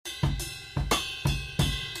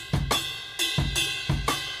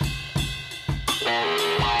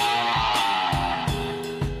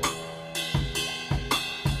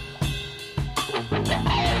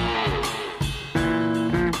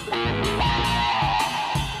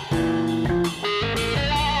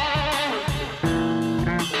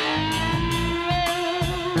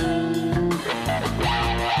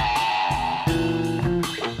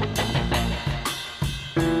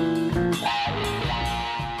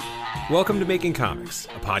Welcome to Making Comics,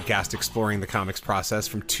 a podcast exploring the comics process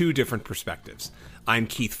from two different perspectives. I'm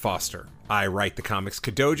Keith Foster. I write the comics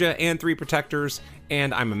Kadoja and Three Protectors,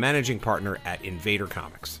 and I'm a managing partner at Invader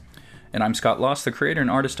Comics. And I'm Scott Loss, the creator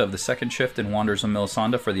and artist of The Second Shift and Wanderers of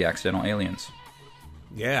Melisande for the Accidental Aliens.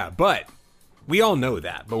 Yeah, but we all know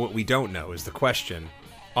that, but what we don't know is the question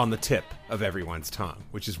on the tip of everyone's tongue,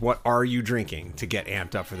 which is, what are you drinking to get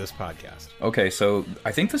amped up for this podcast? Okay, so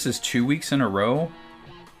I think this is 2 weeks in a row.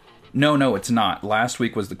 No, it's not. Last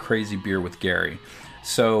week was the Crazy Beer with Gary.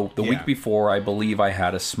 So the week before, I believe I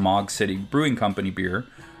had a Smog City Brewing Company beer.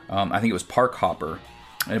 I think it was Park Hopper,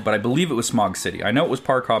 but I believe it was Smog City. I know it was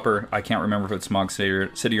Park Hopper. I can't remember if it's Smog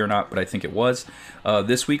City or not, but I think it was.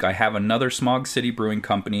 This week, I have another Smog City Brewing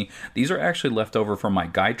Company. These are actually left over from my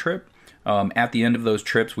guide trip. At the end of those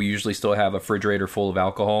trips, we usually still have a refrigerator full of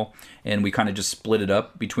alcohol, and we kind of just split it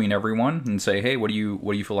up between everyone and say, hey, what do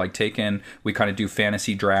you feel like taking? We kind of do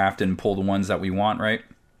fantasy draft and pull the ones that we want, right?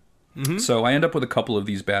 Mm-hmm. So I end up with a couple of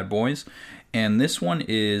these bad boys, and this one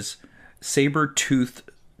is Saber-Toothed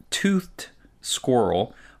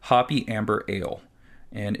Squirrel Hoppy Amber Ale,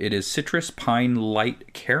 and it is Citrus Pine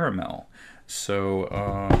Light Caramel.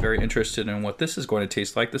 So very interested in what this is going to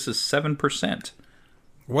taste like. This is 7%.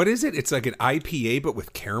 What is it? It's like an IPA, but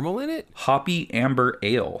with caramel in it? Hoppy Amber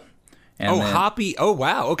Ale. And hoppy. Oh,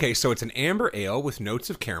 wow. Okay, so it's an amber ale with notes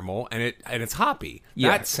of caramel, and it's hoppy. Yeah.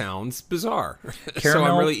 That sounds bizarre. Caramel,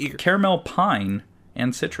 so I'm really eager. Caramel, pine,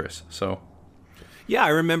 and citrus. So, yeah, I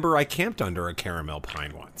remember I camped under a caramel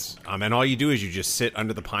pine once. And all you do is you just sit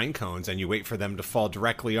under the pine cones, and you wait for them to fall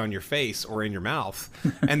directly on your face or in your mouth,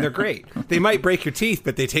 and they're great. They might break your teeth,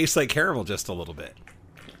 but they taste like caramel just a little bit.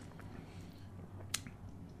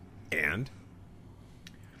 And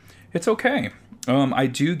it's okay. I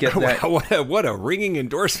do get that. What a ringing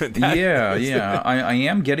endorsement that is. Yeah. I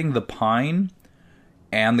am getting the pine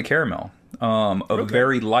and the caramel.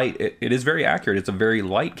 Very light. It is very accurate. It's a very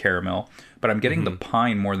light caramel, but I'm getting the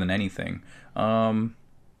pine more than anything. I'll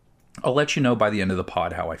let you know by the end of the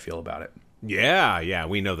pod how I feel about it. Yeah.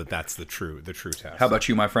 We know that's the true test. How about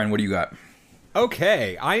you, my friend? What do you got?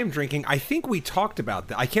 Okay, I am drinking. I think we talked about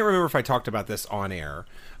that. I can't remember if I talked about this on air,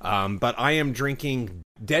 but I am drinking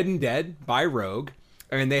Dead and Dead by Rogue,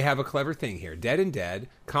 and they have a clever thing here. Dead and Dead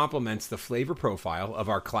complements the flavor profile of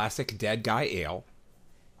our classic Dead Guy Ale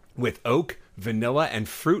with oak, vanilla, and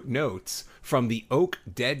fruit notes from the Oak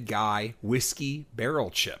Dead Guy whiskey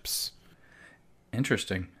barrel chips.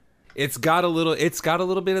 Interesting. It's got a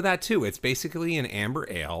little bit of that too. It's basically an amber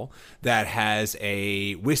ale that has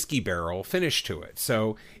a whiskey barrel finish to it.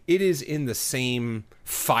 So it is in the same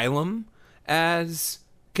phylum as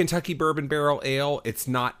Kentucky Bourbon Barrel Ale.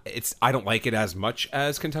 I don't like it as much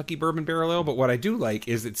as Kentucky Bourbon Barrel Ale, but what I do like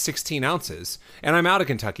is it's 16 ounces, and I'm out of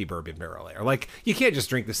Kentucky Bourbon Barrel Ale. Like, you can't just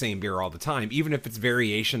drink the same beer all the time, even if it's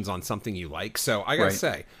variations on something you like. So I gotta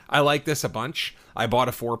say, I like this a bunch. I bought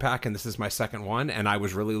a 4-pack, and this is my second one, and I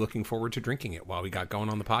was really looking forward to drinking it while we got going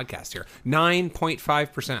on the podcast here.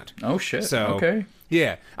 9.5%. Oh, shit. So, okay.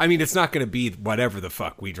 Yeah. I mean, it's not going to be whatever the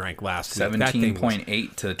fuck we drank last week.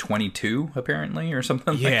 17.8 to 22, apparently, or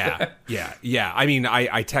something like that. Yeah. I mean,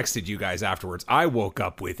 I texted you guys afterwards. I woke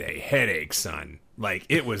up with a headache, son. Like,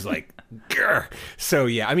 it was like, grr. So,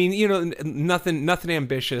 yeah, I mean, nothing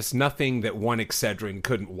ambitious, nothing that one Excedrin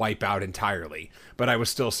couldn't wipe out entirely. But I was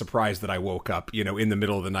still surprised that I woke up, in the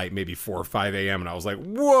middle of the night, maybe 4 or 5 a.m., and I was like,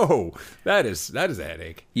 whoa, that is a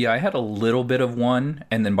headache. Yeah, I had a little bit of one,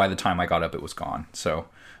 and then by the time I got up, it was gone. So,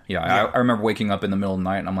 I remember waking up in the middle of the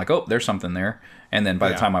night, and I'm like, oh, there's something there. And then by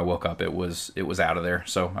the time I woke up, it was out of there.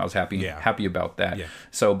 So I was happy about that. Yeah.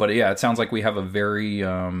 So, but yeah, it sounds like we have a very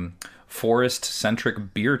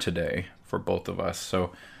forest-centric beer today for both of us.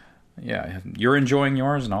 So, yeah, you're enjoying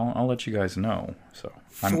yours, and I'll let you guys know. So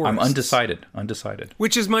I'm undecided.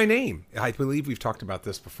 Which is my name. I believe we've talked about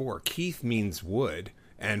this before. Keith means wood,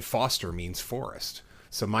 and Foster means forest.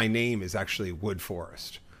 So my name is actually Wood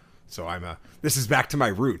Forest. So this is back to my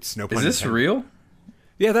roots. No pun intended. Is this real?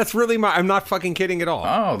 Yeah, that's really I'm not fucking kidding at all.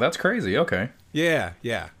 Oh, that's crazy. Okay. Yeah.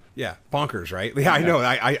 Bonkers, right? Yeah, I know.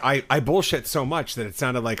 I bullshit so much that it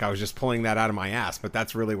sounded like I was just pulling that out of my ass, but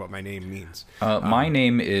that's really what my name means. My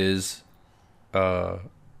name is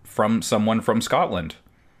from someone from Scotland.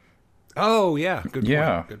 Oh, yeah.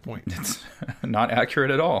 Good point. It's not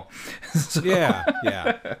accurate at all. So. Yeah.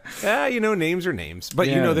 Names are names. But,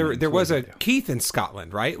 there was a Keith in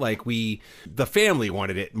Scotland, right? Like, the family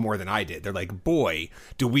wanted it more than I did. They're like, boy,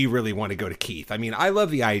 do we really want to go to Keith. I mean, I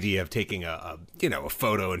love the idea of taking a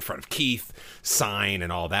photo in front of Keith, sign,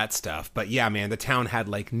 and all that stuff. But, yeah, man, the town had,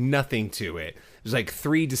 like, nothing to it. there's like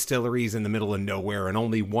 3 distilleries in the middle of nowhere, and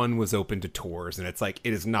only one was open to tours. And it's like,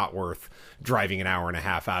 it is not worth driving an hour and a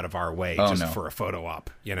half out of our way for a photo op,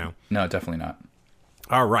 you know? No, definitely not.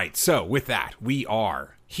 All right. So with that, we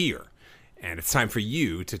are here, and it's time for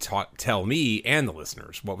you to tell me and the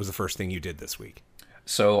listeners, what was the first thing you did this week?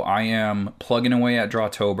 So I am plugging away at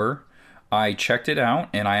Drawtober. I checked it out,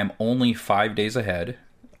 and I am only 5 days ahead.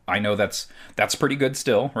 I know that's pretty good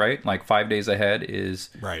still, right? Like 5 days ahead is,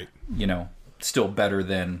 right, you know, still better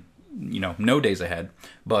than, you know, no days ahead.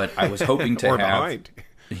 But I was hoping to behind.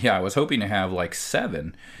 Yeah, I was hoping to have like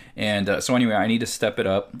 7. And so anyway, I need to step it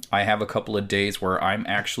up. I have a couple of days where I'm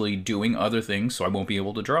actually doing other things, so I won't be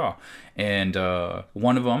able to draw. And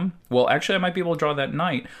one of them, well, actually I might be able to draw that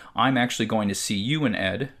night. I'm actually going to see you and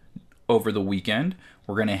Ed over the weekend.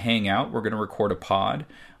 We're going to hang out. We're going to record a pod,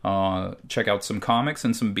 check out some comics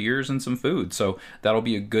and some beers and some food. So that'll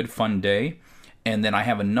be a good, fun day. And then I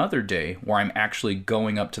have another day where I'm actually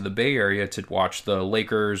going up to the Bay Area to watch the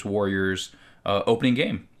Lakers-Warriors opening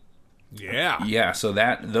game. Yeah, so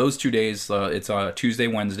those 2 days, it's Tuesday,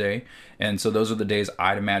 Wednesday, and so those are the days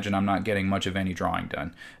I'd imagine I'm not getting much of any drawing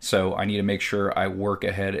done. So I need to make sure I work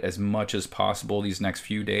ahead as much as possible these next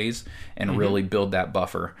few days and really build that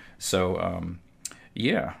buffer. So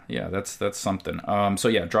yeah, that's something. So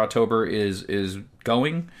yeah, Drawtober is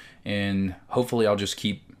going, and hopefully I'll just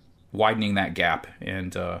keep widening that gap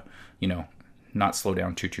and you know, not slow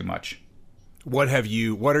down too much. What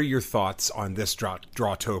are your thoughts on this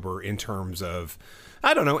Drawtober in terms of,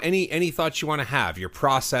 I don't know, any thoughts you want to have, your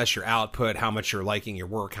process, your output, how much you're liking your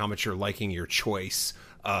work, how much you're liking your choice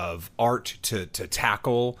of art to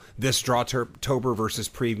tackle this Drawtober versus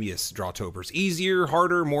previous Drawtobers? Easier,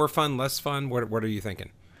 harder, more fun, less fun? What are you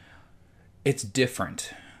thinking? It's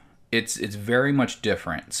different. It's very much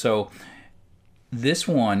different. So this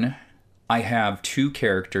one, I have 2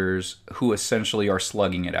 characters who essentially are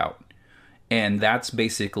slugging it out. And that's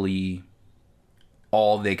basically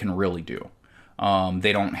all they can really do.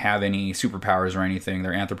 They don't have any superpowers or anything.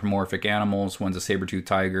 They're anthropomorphic animals. One's a saber-toothed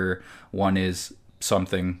tiger. One is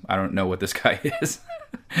something. I don't know what this guy is.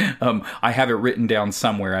 I have it written down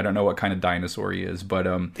somewhere. I don't know what kind of dinosaur he is, but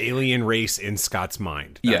alien race in Scott's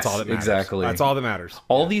mind. That's all that matters. Exactly. That's all that matters.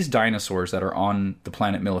 All these dinosaurs that are on the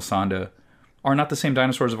planet Melisande are not the same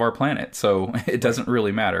dinosaurs of our planet, so it doesn't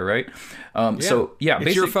really matter, right? So yeah,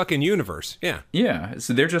 it's your fucking universe. Yeah.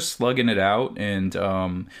 So they're just slugging it out, and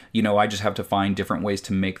you know, I just have to find different ways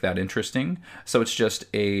to make that interesting. So it's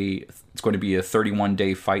going to be a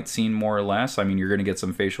 31-day fight scene, more or less. I mean, you're going to get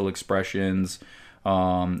some facial expressions,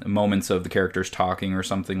 moments of the characters talking or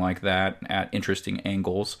something like that at interesting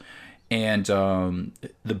angles. And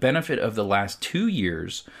the benefit of the last 2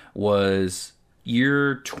 years was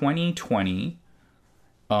year 2020,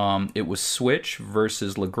 it was Switch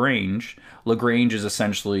versus LaGrange. LaGrange is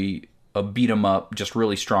essentially a beat 'em up, just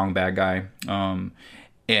really strong bad guy.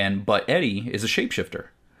 But Eddie is a shapeshifter.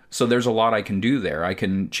 So there's a lot I can do there. I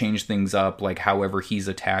can change things up, like however he's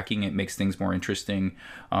attacking. It makes things more interesting.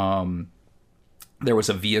 There was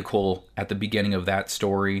a vehicle at the beginning of that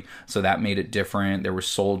story, so that made it different. There were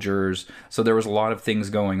soldiers. So there was a lot of things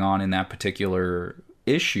going on in that particular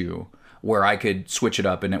issue where I could switch it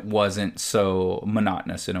up and it wasn't so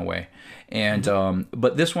monotonous in a way. And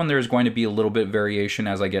but this one, there's going to be a little bit of variation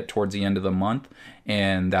as I get towards the end of the month,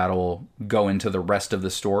 and that'll go into the rest of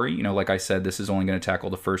the story. You know, like I said, this is only going to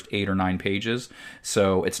tackle the first 8 or 9 pages,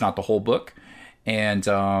 so it's not the whole book. And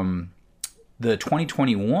the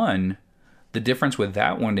 2021, the difference with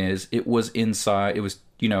that one is it was inside, it was,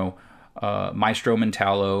 you know, Maestro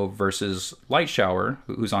Mentallo versus Light Shower,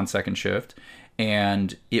 who's on second shift.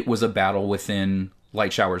 And it was a battle within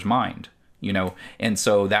Light Shower's mind, you know, and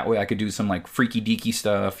so that way I could do some like freaky deaky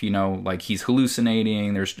stuff, you know, like he's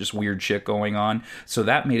hallucinating, there's just weird shit going on. So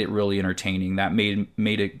that made it really entertaining. That made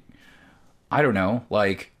it, I don't know,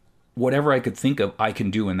 like whatever I could think of, I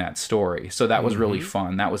can do in that story. So that was really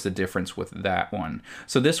fun. That was the difference with that one.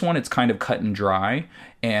 So this one, it's kind of cut and dry.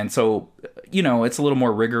 And so, you know, it's a little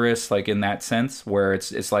more rigorous, like in that sense, where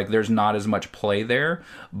it's like there's not as much play there.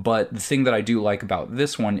 But the thing that I do like about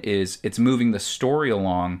this one is it's moving the story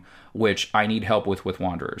along, which I need help with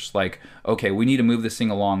Wanderers. Like, okay, we need to move this thing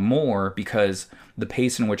along more because the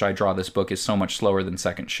pace in which I draw this book is so much slower than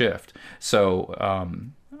second shift. So,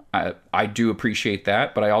 I do appreciate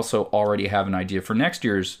that, but I also already have an idea for next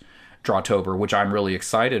year's Drawtober, which I'm really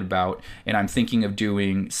excited about, and I'm thinking of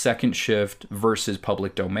doing second shift versus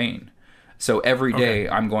public domain. So every day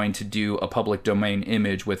I'm going to do a public domain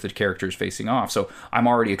image with the characters facing off. So I'm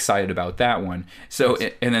already excited about that one. So,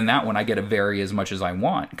 and then that one I get to vary as much as I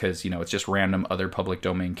want because, it's just random other public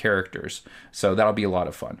domain characters. So that'll be a lot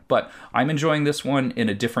of fun. But I'm enjoying this one in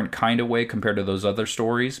a different kind of way compared to those other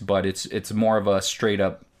stories, but it's more of a straight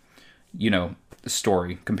up,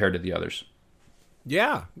 story compared to the others.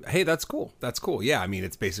 Yeah. Hey, that's cool. That's cool. Yeah. I mean,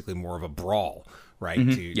 it's basically more of a brawl. Right.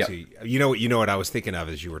 You know what I was thinking of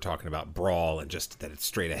as you were talking about brawl and just that it's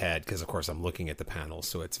straight ahead because of course I'm looking at the panels,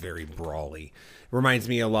 so it's very brawly. It reminds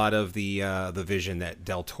me a lot of the vision that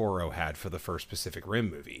Del Toro had for the first Pacific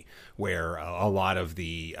Rim movie, where a lot of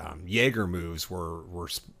the Jaeger moves were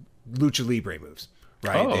lucha libre moves.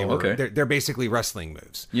 Right. Okay. They're basically wrestling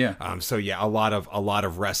moves. Yeah. So yeah, a lot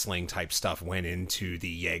of wrestling type stuff went into the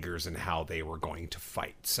Jaegers and how they were going to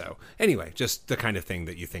fight. So anyway, just the kind of thing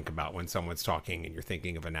that you think about when someone's talking and you're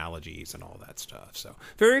thinking of analogies and all that stuff. So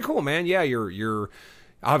very cool, man. Yeah, you're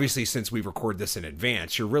obviously, since we record this in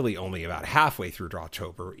advance, you're really only about halfway through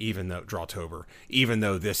Drawtober, even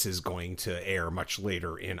though this is going to air much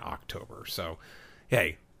later in October. So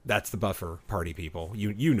hey, that's the buffer, party people.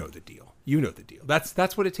 You know the deal. You know the deal.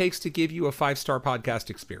 That's what it takes to give you a 5-star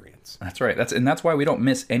podcast experience. That's right. That's why we don't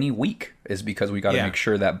miss any week, is because we got to make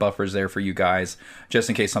sure that buffer's there for you guys, just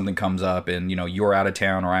in case something comes up and you're out of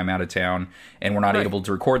town or I'm out of town and we're not able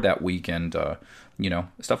to record that week, and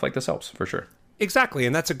stuff like this helps for sure. Exactly,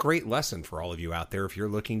 and that's a great lesson for all of you out there if you're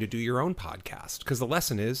looking to do your own podcast, because the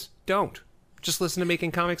lesson is don't. Just listen to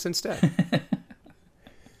Making Comics instead.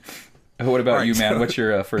 What about you, man? What's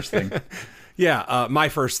your first thing? Yeah, my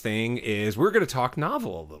first thing is we're going to talk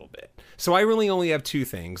novel a little bit. So I really only have two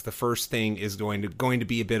things. The first thing is going to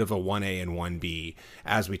be a bit of a 1A and 1B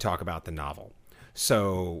as we talk about the novel.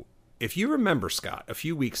 So if you remember, Scott, a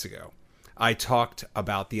few weeks ago, I talked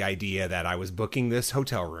about the idea that I was booking this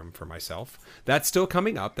hotel room for myself. That's still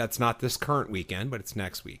coming up. That's not this current weekend, but it's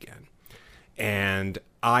next weekend. And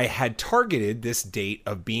I had targeted this date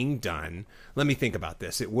of being done. Let me think about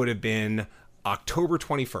this. It would have been October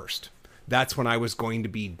 21st. That's when I was going to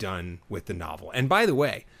be done with the novel. And by the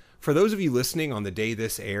way, for those of you listening on the day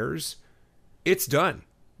this airs, it's done.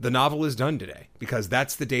 The novel is done today because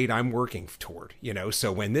that's the date I'm working toward,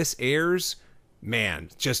 So when this airs, man,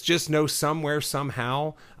 just know somewhere,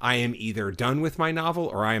 somehow, I am either done with my novel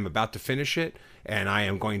or I am about to finish it, and I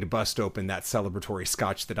am going to bust open that celebratory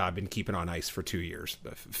scotch that I've been keeping on ice for 2 years,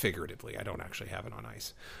 figuratively. I don't actually have it on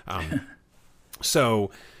ice. So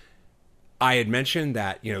I had mentioned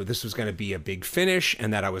that, this was going to be a big finish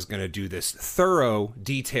and that I was going to do this thorough,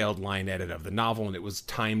 detailed line edit of the novel, and it was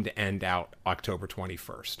time to end out October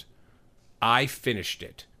 21st. I finished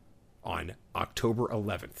it on October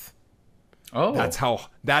 11th. Oh.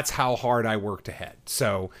 That's how hard I worked ahead.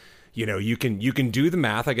 So, you can do the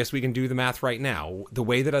math. I guess we can do the math right now. The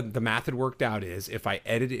way that the math had worked out is if I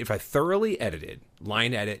thoroughly edited,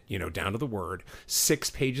 line edit, down to the word, 6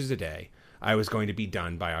 pages a day, I was going to be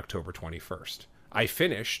done by October 21st. I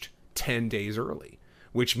finished 10 days early,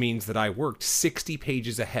 which means that I worked 60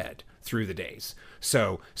 pages ahead through the days.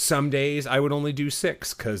 So some days I would only do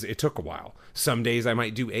 6 because it took a while. Some days I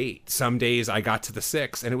might do 8. Some days I got to the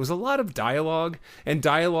 6, and it was a lot of dialogue. And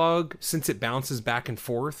dialogue, since it bounces back and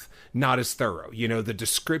forth, not as thorough. The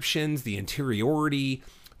descriptions, the interiority,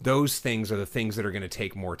 those things are the things that are going to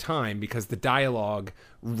take more time because the dialogue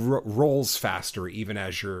rolls faster even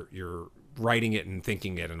as you're writing it and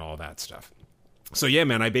thinking it and all that stuff. So yeah,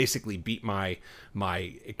 man, I basically beat my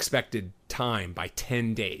expected time by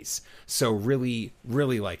 10 days. So really,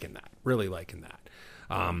 really liking that.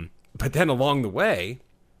 But then along the way,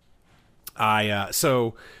 let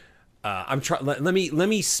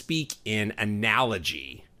me speak in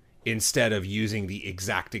analogy instead of using the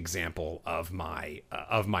exact example of my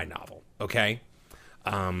novel. Okay.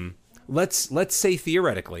 Let's say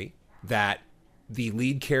theoretically that the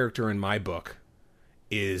lead character in my book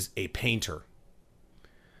is a painter.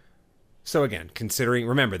 So again,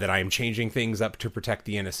 remember that I am changing things up to protect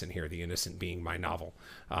the innocent here, the innocent being my novel.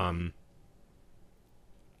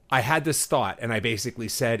 I had this thought and I basically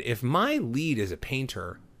said, if my lead is a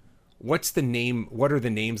painter, what are the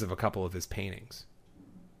names of a couple of his paintings?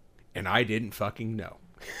 And I didn't fucking know.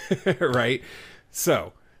 Right?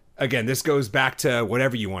 So again, this goes back to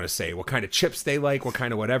whatever you want to say, what kind of chips they like, what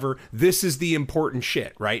kind of whatever. This is the important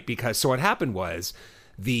shit, right? Because so what happened was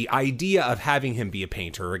the idea of having him be a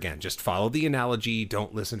painter, again, just follow the analogy,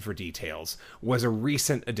 don't listen for details, was a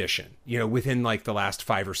recent addition, within like the last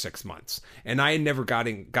 5 or 6 months. And I had never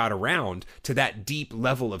got around to that deep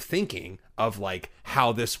level of thinking of like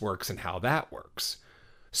how this works and how that works.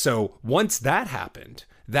 So once that happened,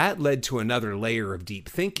 that led to another layer of deep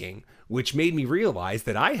thinking, which made me realize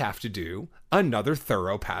that I have to do another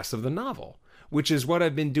thorough pass of the novel, which is what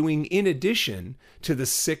I've been doing in addition to the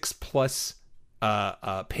 6+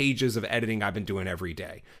 pages of editing I've been doing every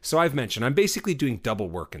day. So I've mentioned I'm basically doing double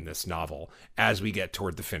work in this novel as we get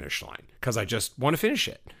toward the finish line because I just want to finish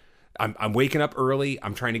it. I'm waking up early.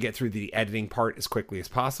 I'm trying to get through the editing part as quickly as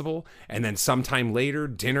possible. And then sometime later,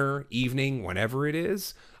 dinner, evening, whenever it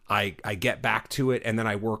is, I get back to it. And then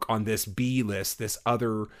I work on this B list, this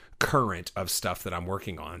other current of stuff that I'm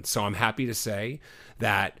working on. So I'm happy to say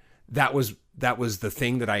that was the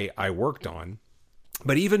thing that I worked on.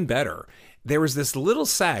 But even better, there was this little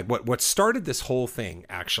sag. What started this whole thing,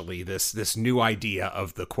 actually, this new idea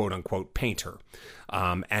of the quote unquote painter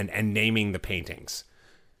and naming the paintings,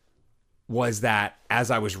 was that as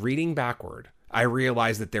I was reading backward, I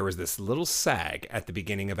realized that there was this little sag at the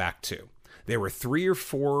beginning of Act 2. There were 3 or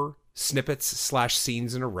 4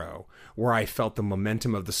 snippets/scenes in a row where I felt the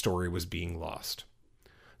momentum of the story was being lost.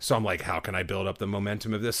 So I'm like, how can I build up the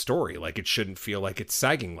momentum of this story? Like, it shouldn't feel like it's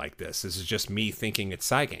sagging like this. This is just me thinking it's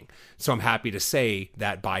sagging. So I'm happy to say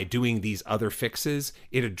that by doing these other fixes,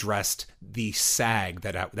 it addressed the sag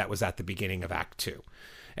that was at the beginning of Act 2.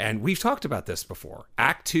 And we've talked about this before.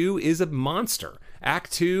 Act 2 is a monster.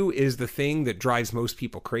 Act 2 is the thing that drives most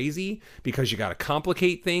people crazy because you got to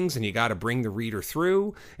complicate things and you got to bring the reader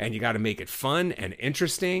through and you got to make it fun and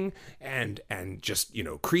interesting and just,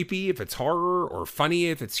 creepy if it's horror or funny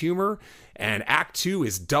if it's humor. And Act 2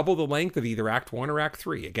 is double the length of either Act 1 or Act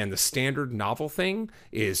 3. Again, the standard novel thing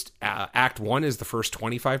is Act 1 is the first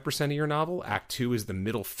 25% of your novel, Act 2 is the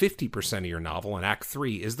middle 50% of your novel, and Act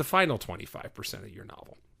 3 is the final 25% of your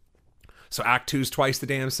novel. So Act 2 is twice the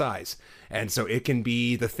damn size. And so it can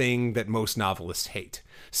be the thing that most novelists hate.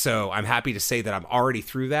 So I'm happy to say that I'm already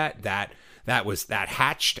through that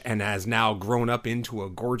hatched and has now grown up into a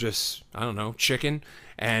gorgeous, chicken.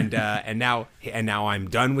 And now I'm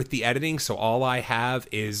done with the editing. So all I have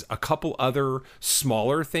is a couple other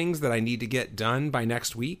smaller things that I need to get done by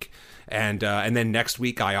next week. And then next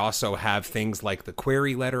week I also have things like the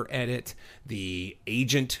query letter edit, the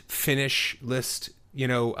agent finish list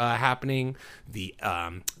happening, the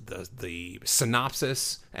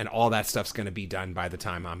synopsis, and all that stuff's going to be done by the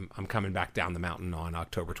time I'm coming back down the mountain on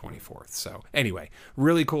October 24th. So anyway,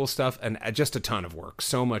 really cool stuff and just a ton of work,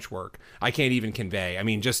 so much work. I can't even convey. I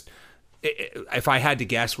mean, just if I had to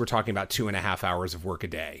guess, we're talking about 2.5 hours of work a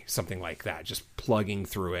day, something like that, just plugging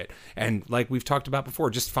through it. And like we've talked about before,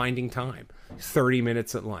 just finding time, 30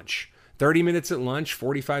 minutes at lunch. 30 minutes at lunch,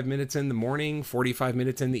 45 minutes in the morning, 45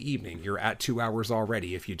 minutes in the evening. You're at 2 hours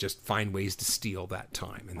already if you just find ways to steal that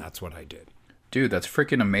time. And that's what I did. Dude, that's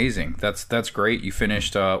freaking amazing. That's great. You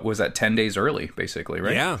finished, was that 10 days early, basically,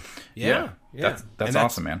 right? Yeah. That's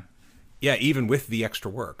awesome, man. Yeah, even with the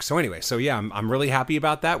extra work. So anyway, I'm really happy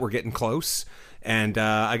about that. We're getting close. And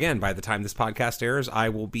again, by the time this podcast airs, I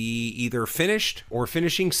will be either finished or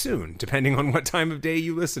finishing soon, depending on what time of day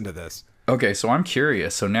you listen to this. Okay, so I'm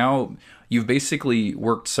curious. So now you've basically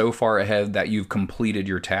worked so far ahead that you've completed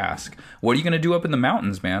your task. What are you going to do up in the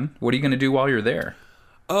mountains, man? What are you going to do while you're there?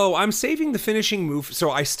 Oh, I'm saving the finishing move.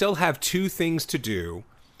 So I still have 2 things to do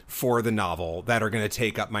for the novel that are going to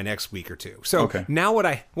take up my next week or 2. So Now what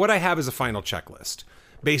I have is a final checklist.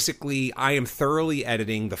 Basically, I am thoroughly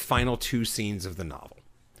editing the final 2 scenes of the novel.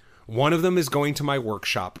 One of them is going to my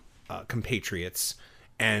workshop, compatriots,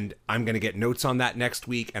 and I'm going to get notes on that next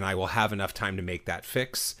week, and I will have enough time to make that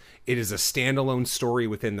fix. It is a standalone story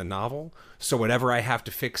within the novel, so whatever I have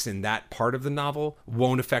to fix in that part of the novel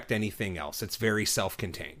won't affect anything else. It's very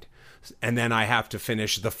self-contained. And then I have to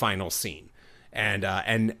finish the final scene. And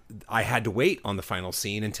I had to wait on the final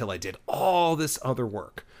scene until I did all this other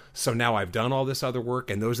work. So now I've done all this other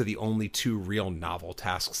work, and those are the only 2 real novel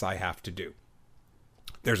tasks I have to do.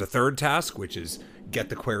 There's a third task, which is get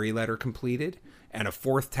the query letter completed, and a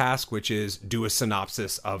fourth task, which is do a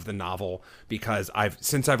synopsis of the novel, because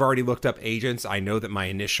since I've already looked up agents, I know that my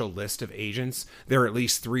initial list of agents, there are at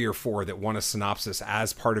least 3 or 4 that want a synopsis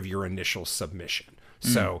as part of your initial submission.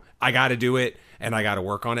 So I got to do it and I got to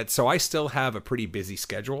work on it. So I still have a pretty busy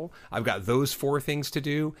schedule. I've got those 4 things to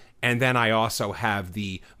do. And then I also have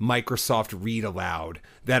the Microsoft Read Aloud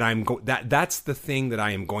that's the thing that I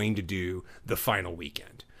am going to do the final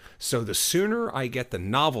weekend. So the sooner I get the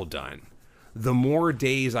novel done, the more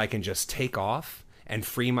days I can just take off and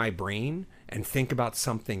free my brain and think about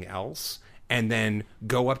something else. And then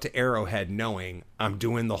go up to Arrowhead knowing I'm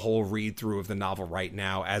doing the whole read through of the novel right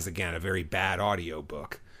now as, again, a very bad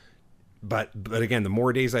audiobook. But again, the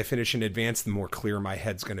more days I finish in advance, the more clear my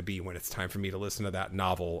head's going to be when it's time for me to listen to that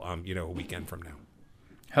novel, a weekend from now.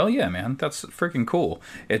 Hell yeah, man. That's freaking cool.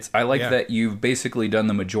 I like that you've basically done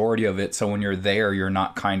the majority of it, so when you're there, you're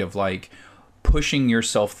not kind of like pushing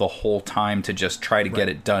yourself the whole time to just try to get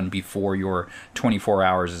it done before your 24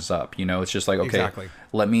 hours is up. You know, it's just like, okay,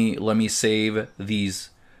 let me save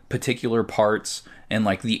these particular parts, and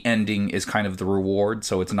like the ending is kind of the reward,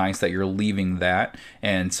 so it's nice that you're leaving that,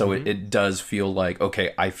 and so it does feel like,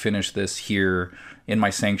 okay, I finished this here in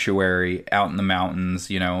my sanctuary out in the mountains,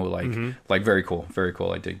 you know, like very cool.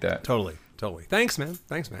 I dig that. Totally. Thanks,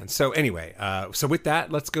 man. So anyway, so with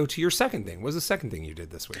that, let's go to your second thing. What was the second thing you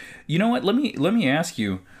did this week? You know what? Let me ask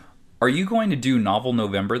you, are you going to do Novel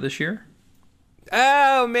November this year?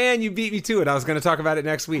 Oh man, you beat me to it. I was going to talk about it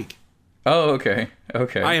next week. Oh, okay.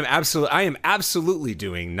 I am absolutely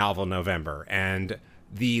doing Novel November, and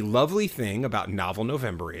the lovely thing about Novel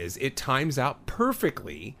November is it times out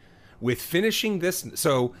perfectly with finishing this.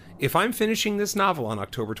 So if I'm finishing this novel on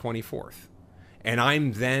October 24th, and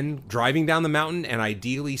I'm then driving down the mountain and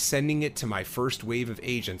ideally sending it to my first wave of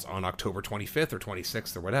agents on October 25th or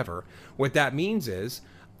 26th or whatever, what that means is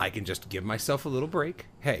I can just give myself a little break.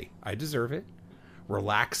 Hey, I deserve it.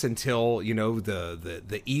 Relax until, you know,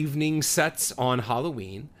 the evening sets on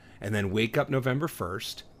Halloween, and then wake up November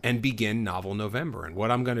 1st and begin Novel November. And what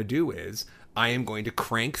I'm going to do is I am going to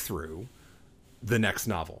crank through the next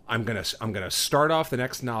novel. I'm gonna start off the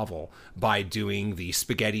next novel by doing the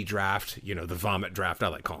spaghetti draft, you know, the vomit draft. I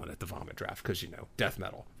like calling it the vomit draft because, you know, death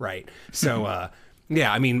metal, right? So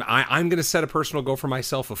yeah, I mean, I'm gonna set a personal goal for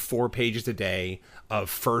myself of 4 pages a day of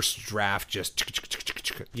first draft, just,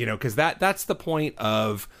 you know, because that's the point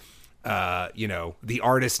of you know, the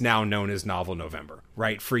artist now known as Novel November,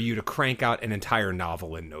 right? For you to crank out an entire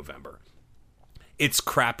novel in November. It's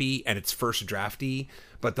crappy and it's first drafty,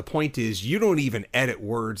 but the point is you don't even edit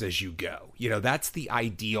words as you go. You know, that's the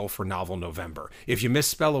ideal for Novel November. If you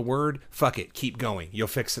misspell a word, fuck it, keep going. You'll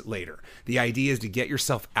fix it later. The idea is to get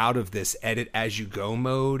yourself out of this edit as you go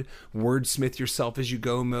mode, wordsmith yourself as you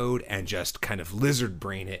go mode, and just kind of lizard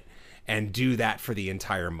brain it and do that for the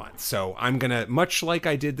entire month. So I'm going to, much like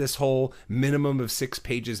I did this whole minimum of 6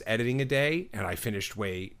 pages editing a day, and I finished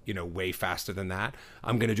way faster than that,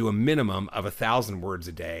 I'm going to do a minimum of 1,000 words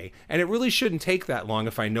a day. And it really shouldn't take that long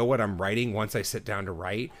if I know what I'm writing once I sit down to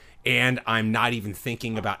write. And I'm not even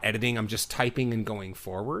thinking about editing. I'm just typing and going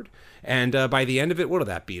forward. And by the end of it, what'll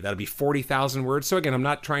that be? That'll be 40,000 words. So again, I'm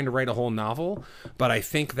not trying to write a whole novel, but I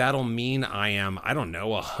think that'll mean I am,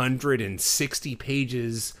 160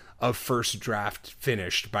 pages of first draft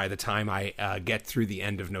finished by the time I get through the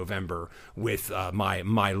end of November with my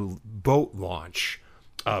boat launch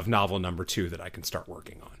of novel number 2 that I can start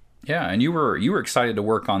working on. Yeah, and you were excited to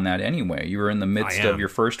work on that anyway. You were in the midst of your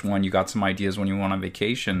first one. You got some ideas when you went on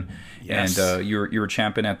vacation, and you were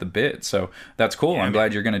champing at the bit. So that's cool. Yeah, I'm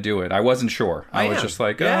glad you're going to do it. I wasn't sure. I was just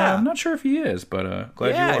like, I'm not sure if he is, but glad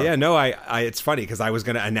you are. Yeah, no, it's funny because I was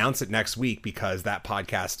going to announce it next week because that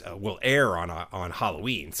podcast will air on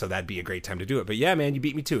Halloween, so that'd be a great time to do it. But yeah, man, you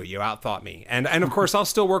beat me to it. You outthought me, and of course I'll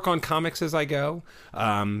still work on comics as I go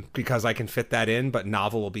because I can fit that in. But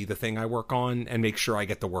novel will be the thing I work on and make sure I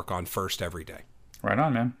get the work on first every day. Right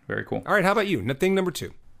on, man. Very cool. All right, how about you? Thing number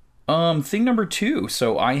 2. Thing number 2.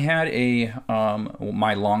 So I had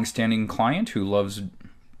my long-standing client who loves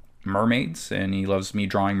mermaids, and he loves me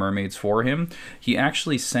drawing mermaids for him. He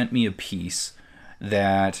actually sent me a piece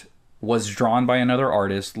that was drawn by another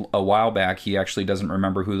artist a while back. He actually doesn't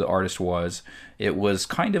remember who the artist was. It was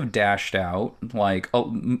kind of dashed out, like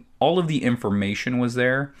all of the information was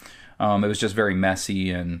there. It was just very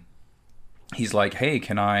messy, and he's like, hey,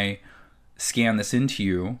 can I scan this into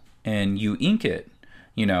you and you ink it,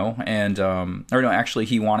 you know? And, or no, actually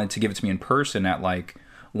he wanted to give it to me in person at like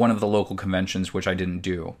one of the local conventions, which I didn't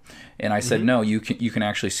do. And I said, no, you can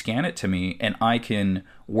actually scan it to me and I can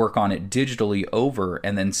work on it digitally over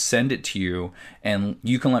and then send it to you. And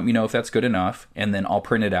you can let me know if that's good enough. And then I'll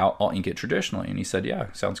print it out. I'll ink it traditionally. And he said, yeah,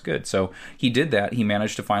 sounds good. So he did that. He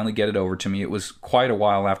managed to finally get it over to me. It was quite a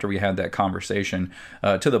while after we had that conversation,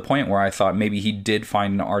 to the point where I thought maybe he did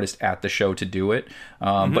find an artist at the show to do it.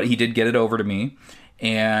 But he did get it over to me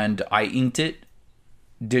and I inked it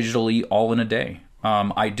digitally all in a day.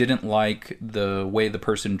 I didn't like the way the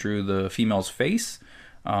person drew the female's face,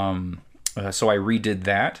 so I redid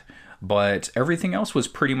that, but everything else was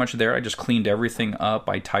pretty much there. I just cleaned everything up,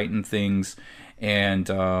 I tightened things, and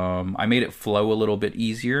I made it flow a little bit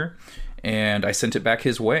easier, and I sent it back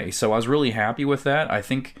his way. So I was really happy with that. I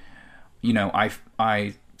think, you know,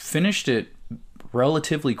 I finished it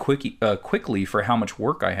relatively quickly for how much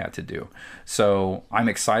work I had to do. So I'm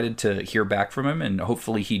excited to hear back from him, and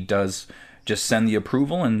hopefully he does just send the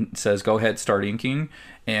approval and says, go ahead, start inking.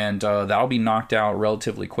 And that'll be knocked out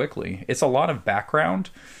relatively quickly. It's a lot of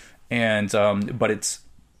background, and but it's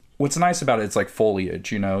what's nice about it. It's like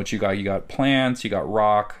foliage, you know. You got plants, you got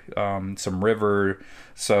rock, some river.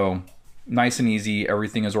 So nice and easy.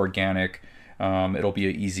 Everything is organic. It'll be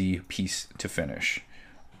an easy piece to finish.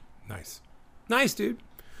 Nice, dude.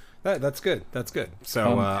 That's good.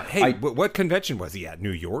 So, hey, what convention was he at?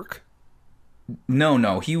 New York?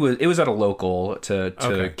 No. It was at a local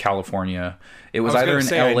to California. It was either in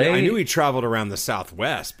LA. I knew he traveled around the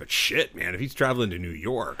Southwest, but shit, man, if he's traveling to New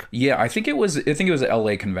York. Yeah, I think it was an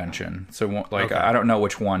LA convention. So I don't know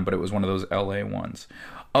which one, but it was one of those LA ones.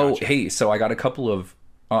 Oh, gotcha. Hey, so I got a couple of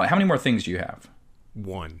how many more things do you have?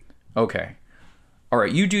 One. Okay. All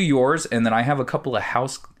right, you do yours, and then I have a couple of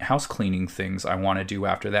house cleaning things I want to do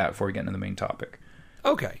after that before we get into the main topic.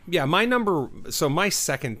 Okay. Yeah, my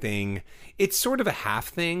second thing, it's sort of a half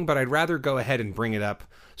thing, but I'd rather go ahead and bring it up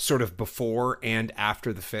sort of before and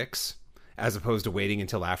after the fix, as opposed to waiting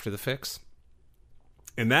until after the fix.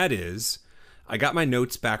 And that is, I got my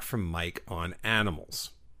notes back from Mike on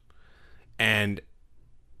animals. And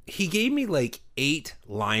he gave me like 8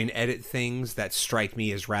 line edit things that strike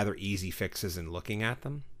me as rather easy fixes in looking at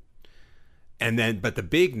them. But the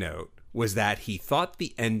big note was that he thought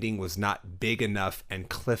the ending was not big enough and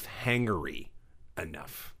cliffhangery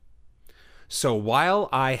enough. So while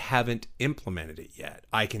I haven't implemented it yet,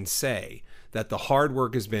 I can say that the hard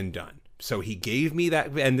work has been done. So he gave me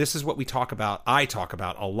that, and this is what I talk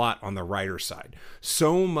about a lot on the writer side.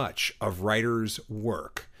 So much of writers'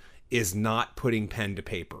 work is not putting pen to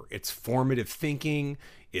paper. It's formative thinking.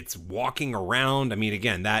 It's walking around. I mean,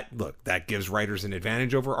 again, that gives writers an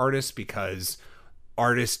advantage over artists because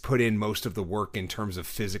artists put in most of the work in terms of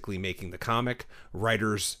physically making the comic.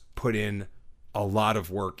 Writers put in a lot of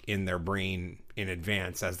work in their brain in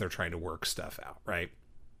advance as they're trying to work stuff out, right?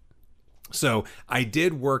 So I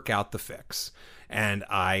did work out the fix, and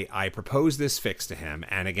I proposed this fix to him.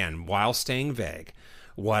 And again, while staying vague,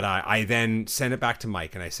 what I then sent it back to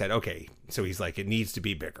Mike, and I said, okay, so he's like, it needs to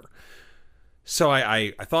be bigger. So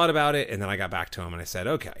I thought about it, and then I got back to him and I said,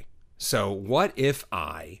 okay, so what if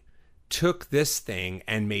I took this thing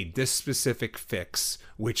and made this specific fix,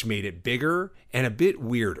 which made it bigger and a bit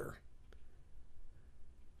weirder?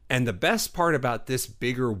 And the best part about this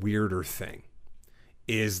bigger, weirder thing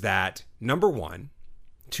is that, number one,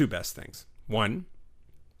 2 best things. One,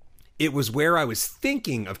 it was where I was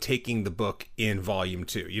thinking of taking the book in volume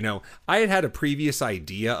 2. You know, I had a previous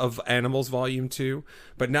idea of Animals volume 2,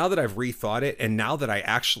 but now that I've rethought it, and now that I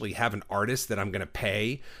actually have an artist that I'm going to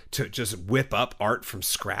pay to just whip up art from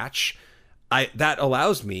scratch, that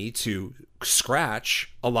allows me to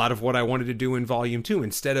scratch a lot of what I wanted to do in volume 2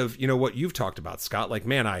 instead of, you know, what you've talked about, Scott. Like,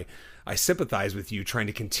 man, I sympathize with you trying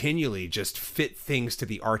to continually just fit things to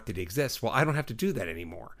the art that exists. Well, I don't have to do that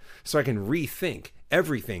anymore. So I can rethink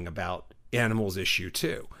everything about Animals issue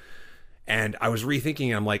 2. And I was rethinking,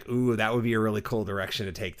 and I'm like, ooh, that would be a really cool direction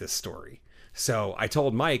to take this story. So I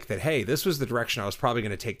told Mike that, hey, this was the direction I was probably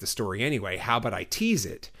going to take the story anyway. How about I tease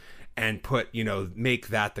it and make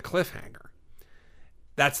that the cliffhanger?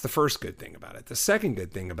 That's the first good thing about it. The second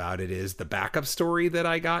good thing about it is the backup story that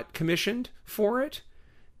I got commissioned for it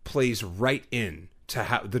plays right in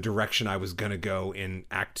to the direction I was going to go in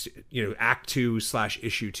Act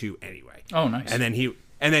 2/issue 2 anyway. Oh, nice. And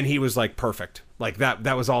then he was like, perfect. Like that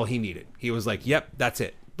was all he needed. He was like, yep, that's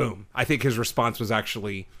it. Boom. I think his response was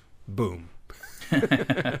actually boom.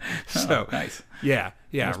 So nice. Yeah.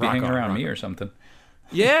 Must be hanging around me or something.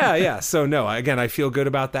 Yeah. So no, again, I feel good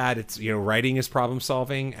about that. It's, writing is problem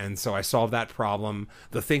solving, and so I solved that problem.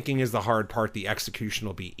 The thinking is the hard part. The execution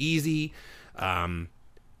will be easy. I'm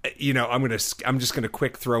just gonna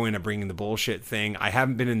quick throw in a bringing the bullshit thing. I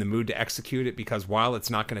haven't been in the mood to execute it because while it's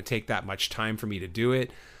not going to take that much time for me to do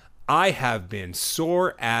it, I have been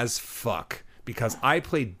sore as fuck because I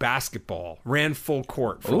played basketball, ran full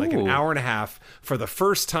court for like an hour and a half for the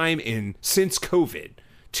first time since COVID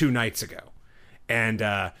 2 nights ago. And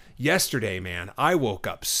yesterday, man, I woke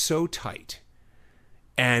up so tight,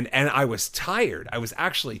 and I was tired. I was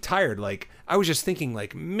actually tired. Like, I was just thinking,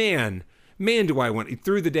 like, man, do I want,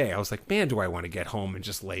 through the day, I was like, man, do I want to get home and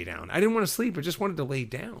just lay down? I didn't want to sleep. I just wanted to lay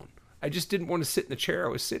down. I just didn't want to sit in the chair I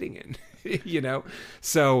was sitting in,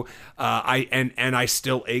 So I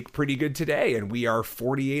still ache pretty good today, and we are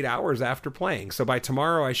 48 hours after playing. So by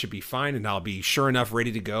tomorrow I should be fine, and I'll be sure enough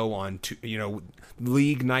ready to go on to,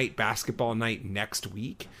 league night, basketball night next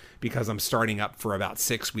week, because I'm starting up for about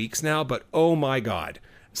 6 weeks now. But oh my God.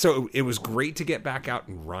 So it was great to get back out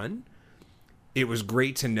and run. It was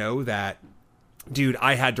great to know that Dude,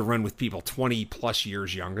 I had to run with people 20 plus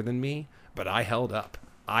years younger than me, but I held up.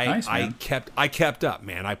 I kept up,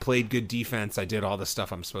 man. I played good defense. I did all the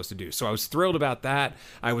stuff I'm supposed to do. So I was thrilled about that.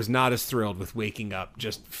 I was not as thrilled with waking up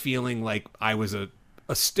just feeling like I was a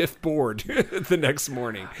stiff board the next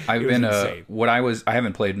morning. I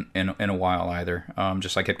haven't played in a while either.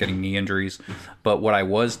 Just I kept getting knee injuries. But what I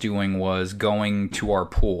was doing was going to our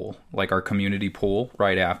pool, like our community pool,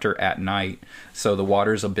 right after at night. So the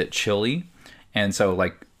water's a bit chilly. And so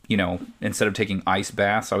like, you know, instead of taking ice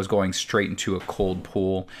baths, I was going straight into a cold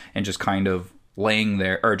pool and just kind of laying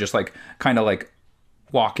there, or just like kind of like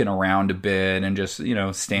walking around a bit and just, you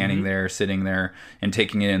know, standing there, sitting there and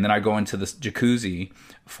taking it in. Then I'd go into this jacuzzi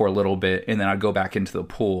for a little bit and then I'd go back into the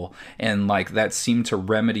pool. And like that seemed to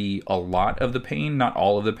remedy a lot of the pain, not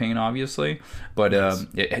all of the pain, obviously, but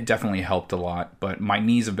it definitely helped a lot. But my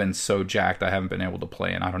knees have been so jacked, I haven't been able to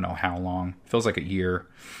play in I don't know how long. Feels like a year.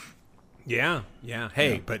 Yeah.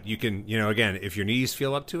 Hey, but you can, you know, again, if your knees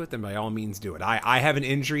feel up to it, then by all means do it. I have an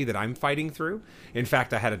injury that I'm fighting through. In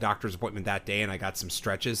fact, I had a doctor's appointment that day and I got some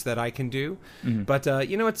stretches that I can do. But,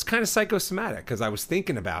 you know, it's kind of psychosomatic because I was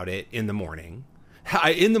thinking about it in the morning.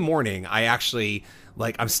 I actually,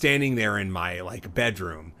 like, I'm standing there in my, like,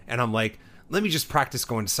 bedroom and I'm like, let me just practice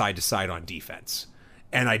going side to side on defense.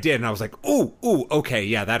 And I did, and I was like, ooh, okay,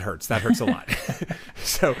 yeah, that hurts. That hurts a lot.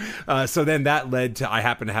 So then that led to, I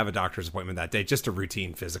happened to have a doctor's appointment that day, just a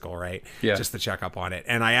routine physical, right? Yeah. Just to check up on it.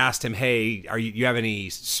 And I asked him, hey, you have any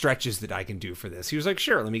stretches that I can do for this? He was like,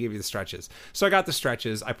 sure, let me give you the stretches. So I got the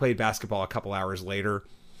stretches. I played basketball a couple hours later.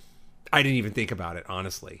 I didn't even think about it,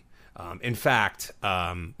 honestly. In fact,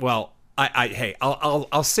 I'll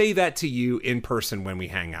say that to you in person when we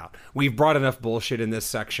hang out. We've brought enough bullshit in this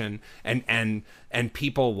section, and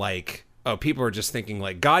people people are just thinking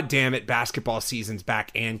like, God damn it, basketball season's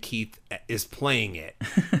back and Keith is playing it.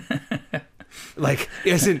 Like,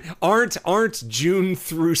 aren't June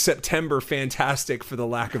through September fantastic for the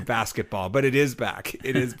lack of basketball? But it is back.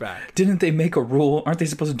 It is back. Didn't they make a rule? Aren't they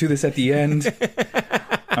supposed to do this at the end?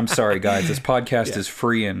 I'm sorry, guys. This podcast is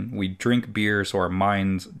free and we drink beer, so our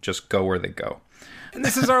minds just go where they go. And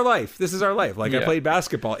this is our life. Like, I played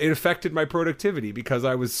basketball. It affected my productivity because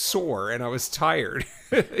I was sore and I was tired.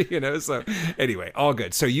 You know, so anyway, all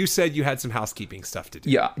good. So you said you had some housekeeping stuff to do.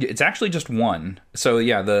 Yeah, it's actually just one. So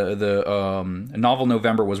yeah, the Novel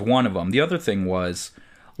November was one of them. The other thing was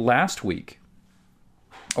last week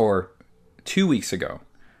or 2 weeks ago,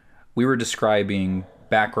 we were describing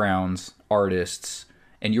backgrounds, artists,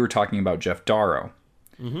 and you were talking about Jeff Darrow.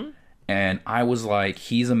 Mm-hmm. And I was like,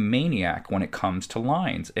 he's a maniac when it comes to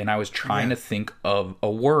lines. And I was trying to think of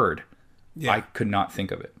a word. Yeah. I could not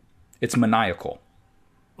think of it. It's maniacal.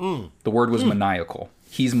 The word was maniacal.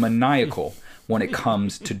 He's maniacal when it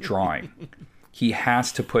comes to drawing. He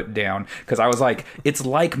has to put down, because I was like, it's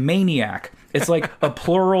like maniac. It's like a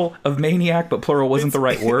plural of maniac, but plural wasn't the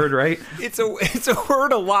right word, right? It's a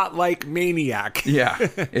word a lot like maniac. Yeah,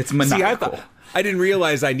 it's maniacal. See, I didn't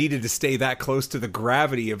realize I needed to stay that close to the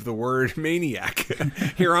gravity of the word maniac.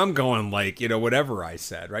 Here I'm going like, you know, whatever I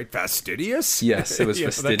said, right? Fastidious? Yes, it was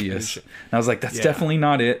fastidious. And I was like, that's definitely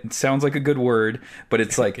not it. It sounds like a good word, but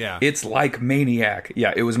it's like, it's like maniac.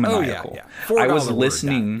 Yeah, it was maniacal. I was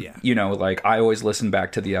listening, you know, like I always listen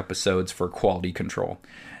back to the episodes for quality control.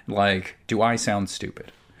 Like, do I sound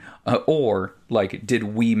stupid? Or, like, did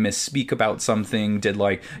we misspeak about something? Did,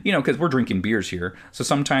 like, you know, because we're drinking beers here. So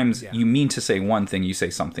sometimes you mean to say one thing, you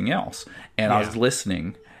say something else. And I was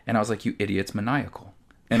listening, and I was like, you idiot's maniacal.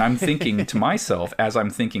 And I'm thinking to myself, as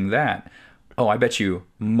I'm thinking that, oh, I bet you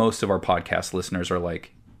most of our podcast listeners are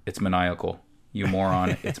like, it's maniacal. You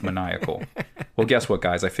moron, it's maniacal. Well, guess what,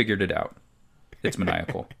 guys? I figured it out. It's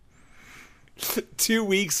maniacal. 2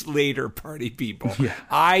 weeks later, party people. Yeah.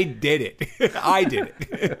 I did it. I did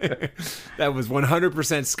it. That was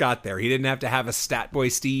 100% Scott there. He didn't have to have a stat boy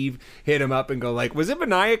Steve hit him up and go like, was it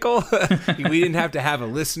maniacal? We didn't have to have a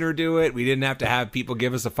listener do it. We didn't have to have people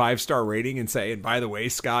give us a 5-star rating and say, and by the way,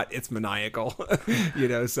 Scott, it's maniacal. You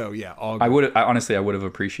know, so yeah, all good. I would have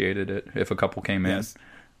appreciated it if a couple came in.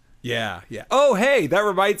 Yeah. Oh, hey, that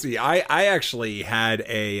reminds me. I actually had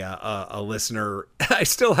a listener. I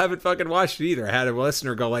still haven't fucking watched it either. I had a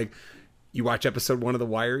listener go like, "You watch episode 1 of The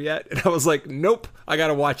Wire yet?" And I was like, "Nope, I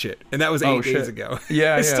gotta watch it." And that was 8 days ago.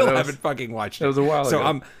 Yeah, I still haven't fucking watched it. That was a while ago.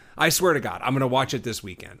 So I swear to God, I'm gonna watch it this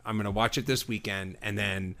weekend. And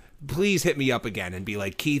then please hit me up again and be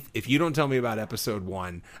like, Keith, if you don't tell me about episode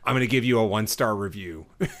 1, I'm going to give you a 1-star review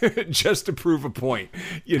just to prove a point,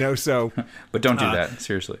 you know? So, but don't do that.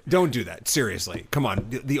 Seriously. Don't do that. Seriously. Come on.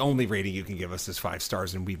 The only rating you can give us is 5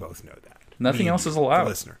 stars. And we both know that. Nothing else is allowed. The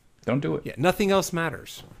listener. Don't do it. Yeah. Nothing else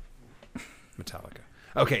matters. Metallica.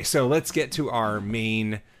 Okay, so let's get to our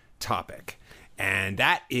main topic, and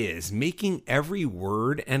that is making every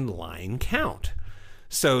word and line count.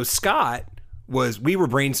 So Scott we were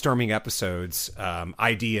brainstorming episodes,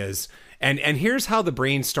 ideas, and here's how the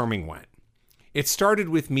brainstorming went. It started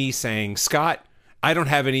with me saying, Scott, I don't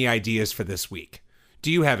have any ideas for this week.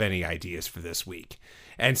 Do you have any ideas for this week?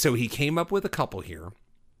 And so he came up with a couple here.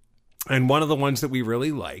 And one of the ones that we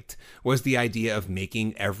really liked was the idea of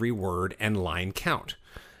making every word and line count.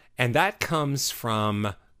 And that comes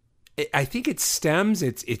from, I think its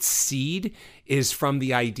seed is from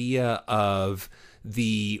the idea of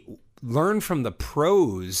the Learn from the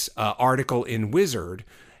Prose article in Wizard.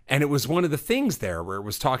 And it was one of the things there where it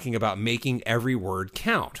was talking about making every word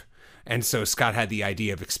count. And so Scott had the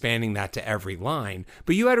idea of expanding that to every line.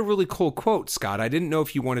 But you had a really cool quote, Scott. I didn't know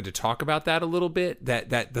if you wanted to talk about that a little bit,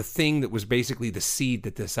 that the thing that was basically the seed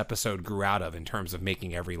that this episode grew out of in terms of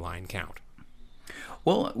making every line count.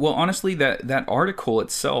 Well, honestly, that article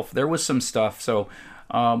itself, there was some stuff. So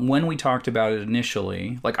when we talked about it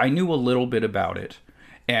initially, like I knew a little bit about it,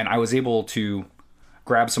 and I was able to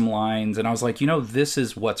grab some lines, and I was like, this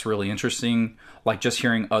is what's really interesting. Like just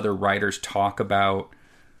hearing other writers talk about,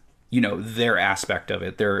 their aspect of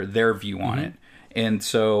it, their view on it. And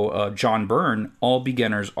so John Byrne, all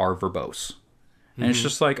beginners are verbose. And it's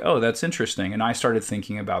just like, oh, that's interesting. And I started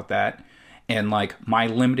thinking about that. And like my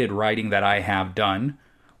limited writing that I have done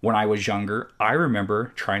when I was younger, I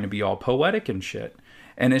remember trying to be all poetic and shit.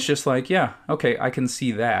 And it's just like, yeah, okay, I can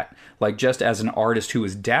see that. Like just as an artist who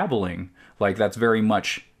is dabbling, like that's very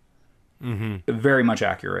much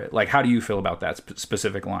accurate. Like, how do you feel about that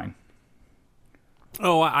specific line?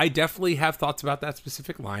 Oh, I definitely have thoughts about that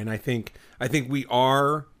specific line. I think we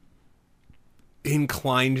are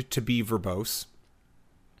inclined to be verbose.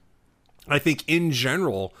 I think in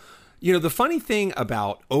general, the funny thing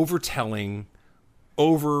about overtelling,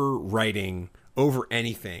 overwriting, over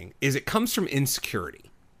anything is it comes from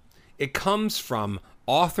insecurity. It comes from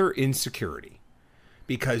author insecurity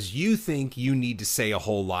because you think you need to say a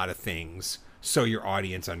whole lot of things so your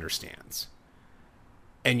audience understands.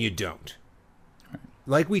 And you don't.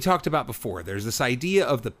 Like we talked about before, there's this idea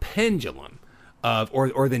of the pendulum of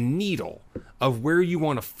or the needle of where you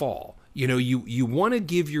want to fall. You want to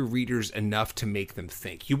give your readers enough to make them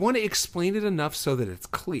think. You want to explain it enough so that it's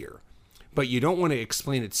clear, but you don't want to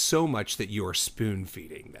explain it so much that you're spoon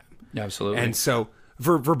feeding them. Absolutely. And so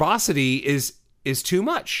verbosity is too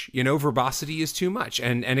much. Verbosity is too much.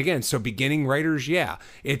 And again, so beginning writers,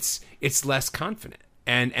 it's less confident.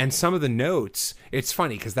 And some of the notes, it's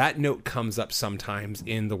funny because that note comes up sometimes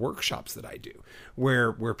in the workshops that I do,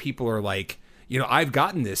 where people are like, I've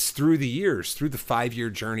gotten this through the years, through the 5-year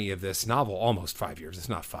journey of this novel, almost 5 years. It's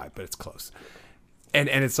not 5, but it's close. And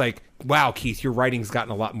it's like, wow, Keith, your writing's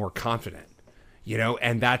gotten a lot more confident,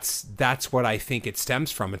 and that's what I think it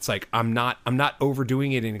stems from. It's like, I'm not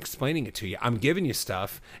overdoing it and explaining it to you. I'm giving you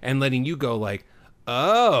stuff and letting you go like,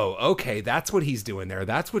 oh, okay, that's what he's doing there.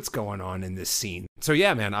 That's what's going on in this scene. So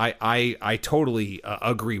yeah, man, I totally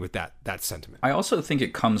agree with that sentiment. I also think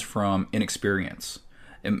it comes from inexperience.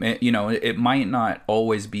 It might not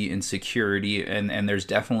always be insecurity, and there's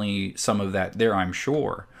definitely some of that there, I'm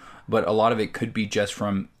sure. But a lot of it could be just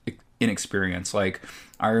from inexperience. Like,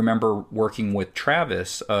 I remember working with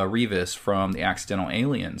Travis Rivas from the Accidental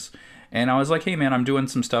Aliens. And I was like, hey, man, I'm doing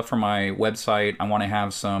some stuff for my website. I want to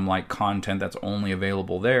have some like content that's only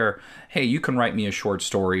available there. Hey, you can write me a short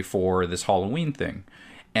story for this Halloween thing.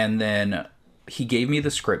 And then he gave me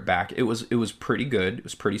the script back. It was pretty good. It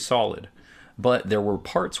was pretty solid. But there were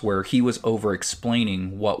parts where he was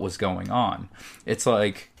over-explaining what was going on. It's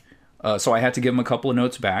like, so I had to give him a couple of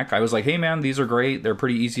notes back. I was like, hey, man, these are great. They're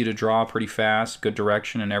pretty easy to draw, pretty fast, good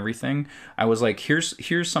direction and everything. I was like,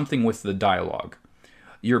 here's something with the dialogue.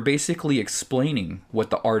 You're basically explaining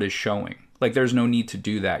what the art is showing. Like, there's no need to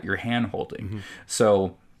do that. You're hand-holding. Mm-hmm.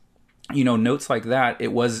 So, notes like that,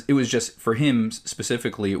 it was just, for him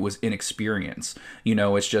specifically, it was inexperience.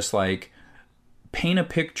 It's just like, paint a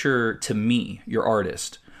picture to me, your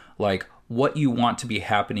artist, like what you want to be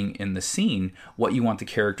happening in the scene, what you want the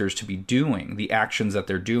characters to be doing, the actions that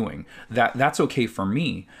they're doing. That's okay for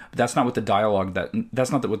me, but that's not what the dialogue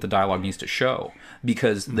what the dialogue needs to show,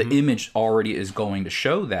 because the image already is going to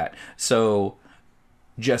show that. So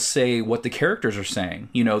just say what the characters are saying.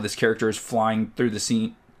 This character is flying through the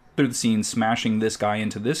scene, smashing this guy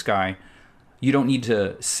into this guy. You don't need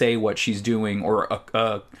to say what she's doing, or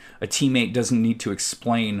a teammate doesn't need to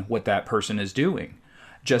explain what that person is doing.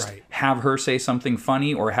 Just Right. have her say something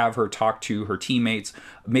funny or have her talk to her teammates,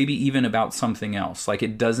 maybe even about something else. Like,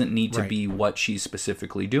 it doesn't need to Right. be what she's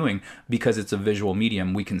specifically doing, because it's a visual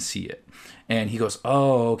medium. We can see it. And he goes,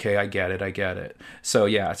 oh, okay, I get it. So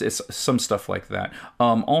yeah, it's some stuff like that.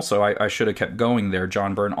 Also, I should have kept going there.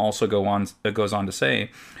 John Byrne also goes on to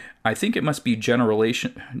say, I think it must be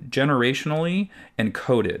generationally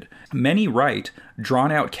encoded. Many write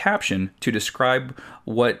drawn-out caption to describe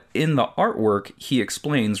what in the artwork he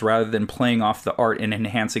explains, rather than playing off the art and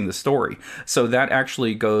enhancing the story. So that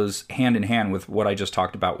actually goes hand in hand with what I just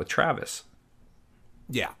talked about with Travis.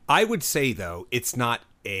 Yeah. I would say, though, it's not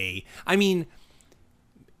I mean,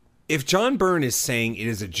 if John Byrne is saying it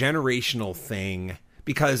is a generational thing,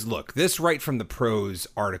 because look, this Right from the Prose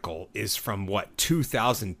article is from what,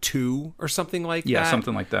 2002 or something like that? Yeah,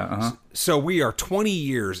 something like that. Uh-huh. So we are 20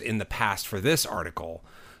 years in the past for this article.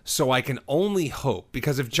 So I can only hope,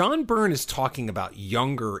 because if John Byrne is talking about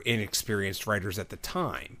younger, inexperienced writers at the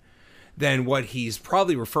time, then what he's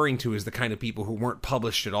probably referring to is the kind of people who weren't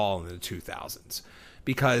published at all in the 2000s.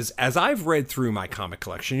 Because as I've read through my comic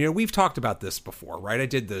collection, you know, we've talked about this before, right? I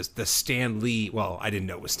did the Stan Lee, well, I didn't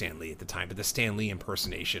know it was Stan Lee at the time, but the Stan Lee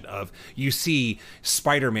impersonation of, you see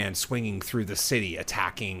Spider-Man swinging through the city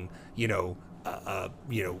attacking,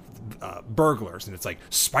 burglars, and it's like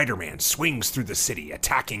Spider-Man swings through the city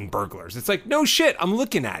attacking burglars. It's like, no shit, I'm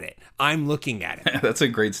looking at it. That's a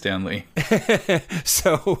great Stan Lee.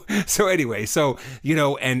 So anyway,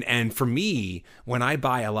 and for me, when I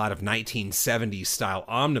buy a lot of 1970s style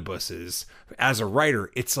omnibuses as a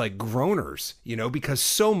writer, it's like groaners, because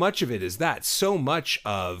so much of it is that. So much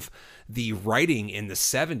of the writing in the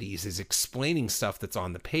 70s is explaining stuff that's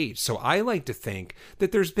on the page. So I like to think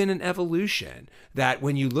that there's been an evolution, that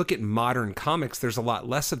when you look at modern comics, there's a lot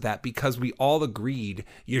less of that, because we all agreed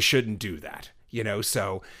you shouldn't do that.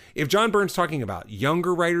 So if John Byrne's talking about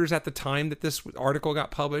younger writers at the time that this article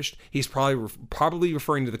got published, he's probably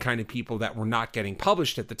referring to the kind of people that were not getting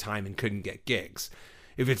published at the time and couldn't get gigs.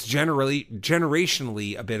 If it's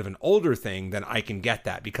generationally a bit of an older thing, then I can get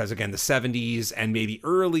that, because again, the 70s and maybe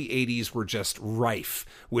early 80s were just rife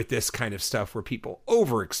with this kind of stuff where people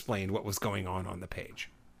over-explained what was going on the page.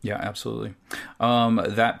 Yeah, absolutely.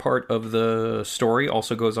 That part of the story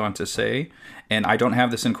also goes on to say, and I don't have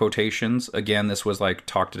this in quotations. Again, this was like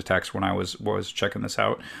talk to text when I was checking this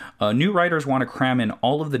out. New writers want to cram in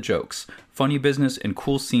all of the jokes, funny business, and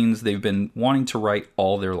cool scenes they've been wanting to write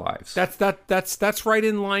all their lives. That's right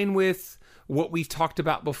in line with what we've talked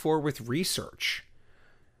about before with research.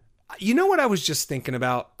 You know what I was just thinking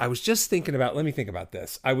about? Let me think about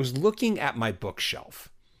this. I was looking at my bookshelf.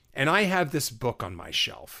 And I have this book on my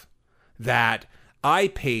shelf that I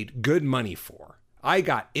paid good money for. I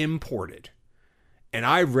got imported. And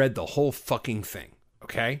I read the whole fucking thing,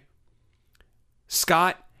 okay?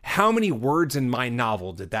 Scott, how many words in my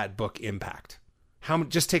novel did that book impact?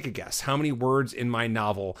 Just take a guess. How many words in my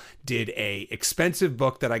novel did a expensive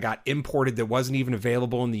book that I got imported that wasn't even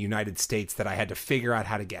available in the United States that I had to figure out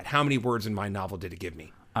how to get? How many words in my novel did it give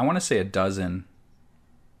me? I want to say a dozen.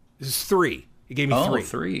 This is 3. It gave me 3. Oh,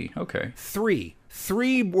 3. Okay.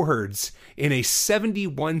 3 words in a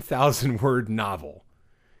 71,000 word novel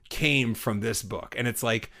came from this book. And it's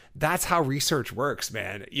like, that's how research works,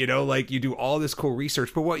 man. Like, you do all this cool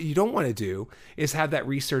research, but what you don't want to do is have that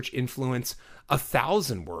research influence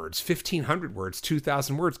 1,000 words, 1,500 words,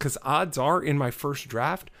 2,000 words, because odds are in my first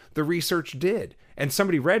draft, the research did. And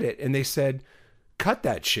somebody read it and they said, cut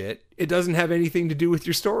that shit. It doesn't have anything to do with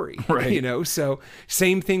your story. Right. So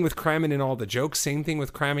same thing with cramming in all the jokes, same thing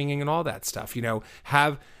with cramming in all that stuff.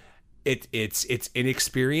 Have it's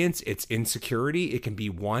inexperience, it's insecurity. It can be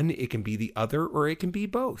one, it can be the other, or it can be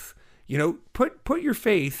both. Put your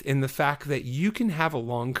faith in the fact that you can have a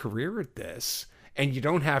long career at this, and you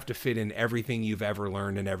don't have to fit in everything you've ever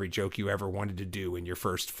learned and every joke you ever wanted to do in your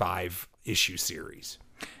first 5-issue series.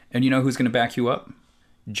 And you know who's going to back you up?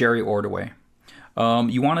 Jerry Ordway.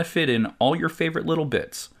 You want to fit in all your favorite little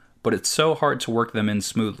bits, but it's so hard to work them in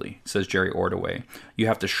smoothly, says Jerry Ordway. You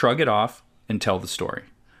have to shrug it off and tell the story.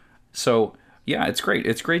 So, yeah, it's great.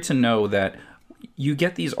 It's great to know that you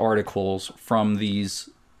get these articles from these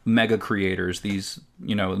mega creators, these,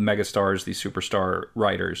 mega stars, these superstar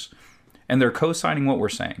writers, and they're co-signing what we're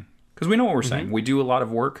saying. Because we know what we're saying. We do a lot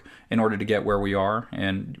of work in order to get where we are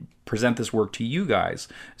and present this work to you guys.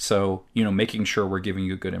 So, making sure we're giving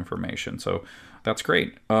you good information. So that's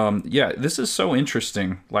great. This is so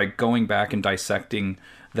interesting, like going back and dissecting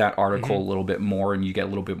that article a little bit more, and you get a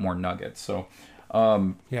little bit more nuggets. So,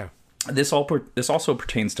 this also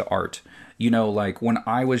pertains to art. Like when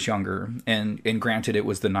I was younger, and granted it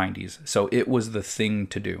was the 90s, so it was the thing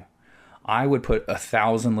to do. I would put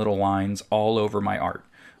 1,000 little lines all over my art,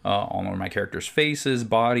 all over my characters' faces,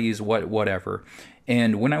 bodies, whatever.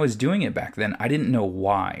 And when I was doing it back then, I didn't know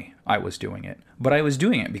why I was doing it, but I was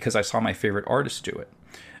doing it because I saw my favorite artists do it.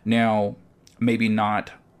 Now, maybe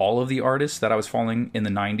not all of the artists that I was following in the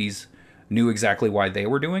 90s knew exactly why they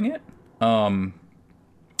were doing it,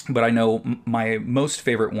 but I know my most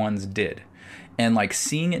favorite ones did. And like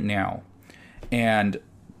seeing it now and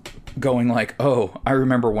going like, oh, I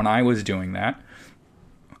remember when I was doing that.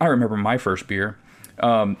 I remember my first beer.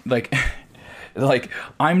 Like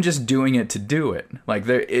I'm just doing it to do it. Like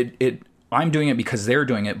I'm doing it because they're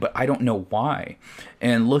doing it, but I don't know why.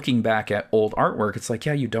 And looking back at old artwork, it's like,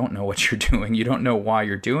 yeah, you don't know what you're doing. You don't know why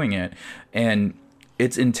you're doing it. And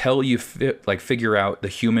it's until you figure out the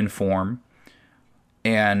human form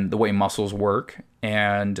and the way muscles work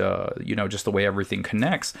and, just the way everything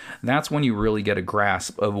connects. That's when you really get a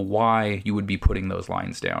grasp of why you would be putting those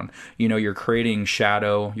lines down. You're creating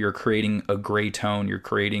shadow, you're creating a gray tone, you're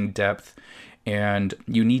creating depth, and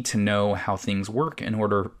you need to know how things work in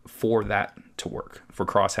order for that to work, for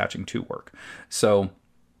cross-hatching to work. So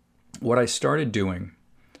what I started doing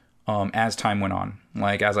as time went on,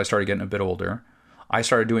 like as I started getting a bit older, I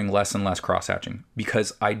started doing less and less cross-hatching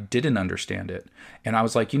because I didn't understand it. And I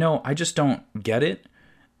was like, I just don't get it.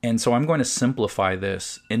 And so I'm going to simplify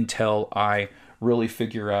this until I really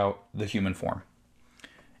figure out the human form,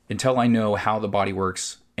 until I know how the body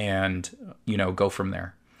works and, go from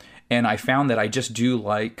there. And I found that I just do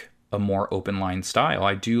like a more open line style.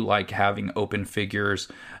 I do like having open figures,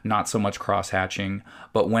 not so much cross-hatching,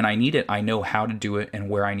 but when I need it, I know how to do it and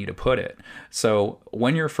where I need to put it. So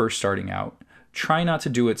when you're first starting out, try not to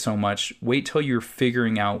do it so much. Wait till you're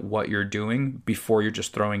figuring out what you're doing before you're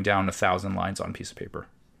just throwing down 1,000 lines on a piece of paper.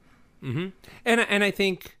 Mm-hmm. And I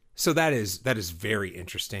think, so that is very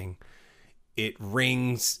interesting. It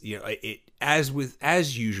rings,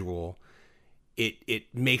 as usual, it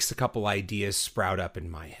makes a couple ideas sprout up in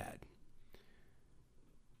my head.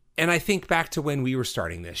 And I think back to when we were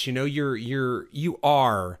starting this, you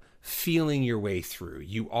are feeling your way through.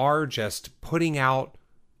 You are just putting out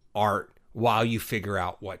art while you figure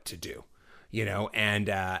out what to do, and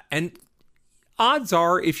odds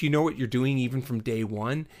are, if you know what you're doing, even from day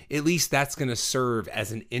one, at least that's going to serve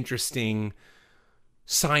as an interesting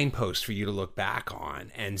signpost for you to look back on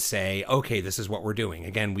and say, okay, this is what we're doing.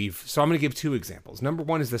 Again, so I'm going to give 2 examples. Number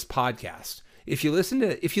one is this podcast. If you listen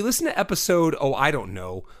to episode,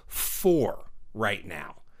 4 right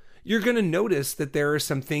now, you're going to notice that there are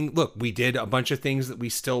some things. Look, we did a bunch of things that we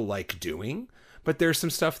still like doing, but there's some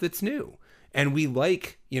stuff that's new. And we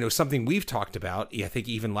like, something we've talked about, I think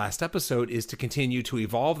even last episode, is to continue to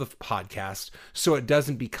evolve the podcast so it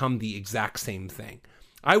doesn't become the exact same thing.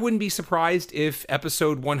 I wouldn't be surprised if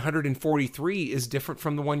episode 143 is different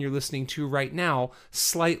from the one you're listening to right now,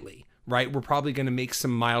 slightly, right? We're probably going to make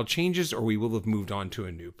some mild changes, or we will have moved on to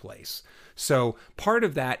a new place. So part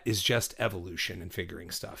of that is just evolution and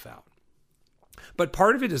figuring stuff out. But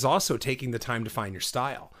part of it is also taking the time to find your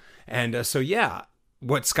style. And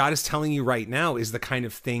what Scott is telling you right now is the kind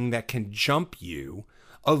of thing that can jump you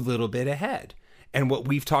a little bit ahead. And what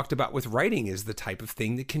we've talked about with writing is the type of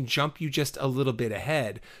thing that can jump you just a little bit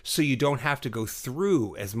ahead, so you don't have to go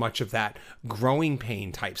through as much of that growing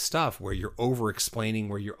pain type stuff where you're over explaining,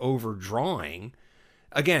 where you're over drawing.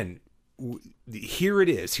 Again, here it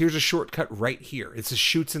is. Here's a shortcut right here. It's a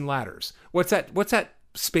Chutes and Ladders. What's that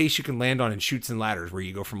space you can land on in Chutes and Ladders where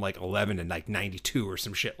you go from like 11 to like 92 or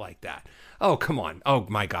some shit like that? Oh, come on. Oh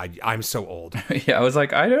my God. I'm so old. Yeah. I was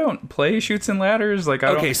like, I don't play Chutes and Ladders.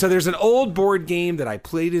 So there's an old board game that I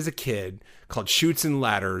played as a kid called Chutes and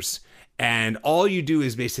Ladders. And all you do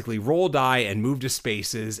is basically roll die and move to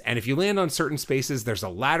spaces. And if you land on certain spaces, there's a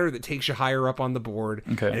ladder that takes you higher up on the board.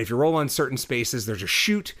 Okay. And if you roll on certain spaces, there's a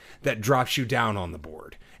chute that drops you down on the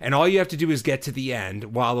board. And all you have to do is get to the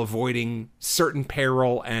end while avoiding certain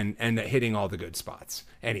peril and hitting all the good spots.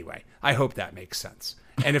 Anyway, I hope that makes sense.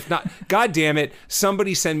 And if not, God damn it,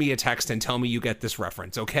 somebody send me a text and tell me you get this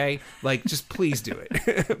reference, okay? Like, just please do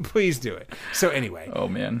it. Please do it. So anyway. Oh,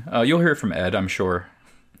 man. You'll hear from Ed, I'm sure.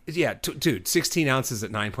 Yeah, dude, 16 ounces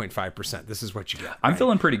at 9.5%. This is what you get. Right? I'm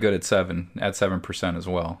feeling pretty good at 7% as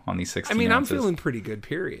well on these 16 ounces. I'm feeling pretty good,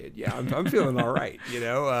 period. Yeah, I'm feeling all right,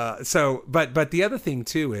 But the other thing,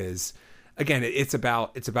 too, is again, it's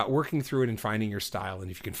about working through it and finding your style. And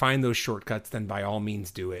if you can find those shortcuts, then by all means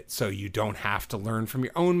do it. So you don't have to learn from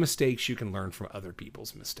your own mistakes. You can learn from other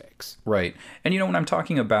people's mistakes. Right. And when I'm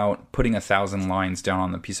talking about putting 1,000 lines down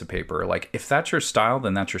on the piece of paper, like if that's your style,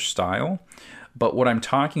 then that's your style. But what I'm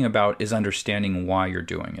talking about is understanding why you're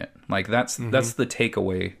doing it. Like that's the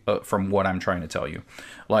takeaway from what I'm trying to tell you.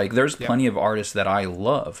 Like there's plenty of artists that I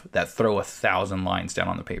love that throw 1,000 lines down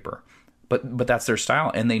on the paper. But that's their style,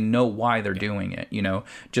 and they know why they're doing it.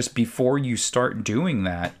 Just before you start doing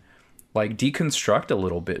that, like deconstruct a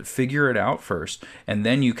little bit, figure it out first, and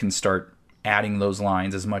then you can start adding those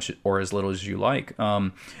lines as much or as little as you like.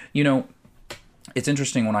 It's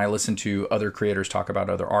interesting when I listen to other creators talk about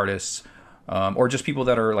other artists, or just people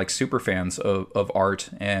that are like super fans of art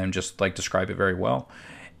and just like describe it very well.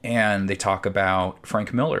 And they talk about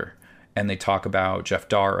Frank Miller, and they talk about Jeff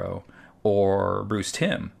Darrow or Bruce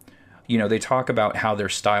Timm. They talk about how their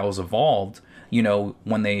styles evolved.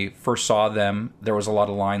 When they first saw them, there was a lot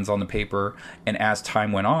of lines on the paper. And as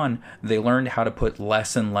time went on, they learned how to put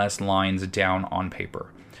less and less lines down on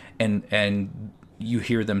paper. And you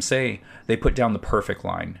hear them say they put down the perfect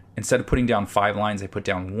line. Instead of putting down 5 lines, they put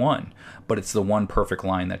down 1. But it's the one perfect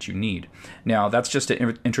line that you need. Now, that's just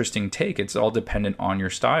an interesting take. It's all dependent on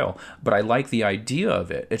your style. But I like the idea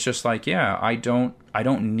of it. It's just like, I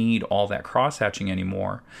don't need all that cross-hatching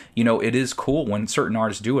anymore. It is cool when certain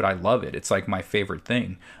artists do it. I love it. It's like my favorite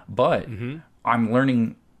thing. But I'm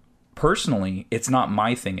learning personally, it's not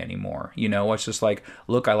my thing anymore. It's just like,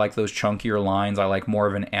 look, I like those chunkier lines. I like more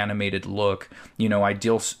of an animated look. I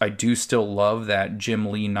do still love that Jim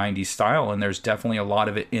Lee 90s style, and there's definitely a lot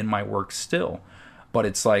of it in my work still. But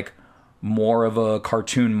it's like more of a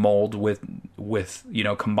cartoon mold with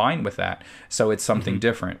combined with that. So it's something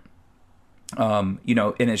different. And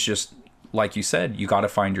it's just like you said, you got to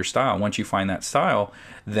find your style. Once you find that style,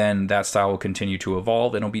 then that style will continue to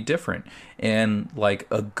evolve and it'll be different. And like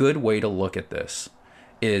a good way to look at this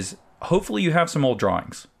is hopefully you have some old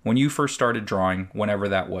drawings. When you first started drawing, whenever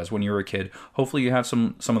that was, when you were a kid, hopefully you have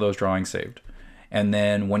some of those drawings saved. And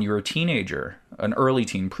then when you were a teenager, an early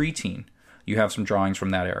teen, preteen, you have some drawings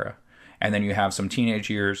from that era. And then you have some teenage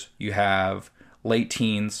years, you have late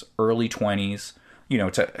teens, early 20s,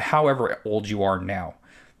 to however old you are now.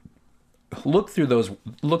 Look through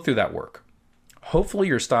that work. Hopefully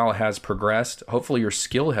your style has progressed. Hopefully your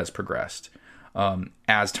skill has progressed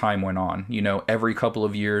as time went on. Every couple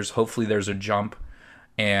of years, hopefully there's a jump.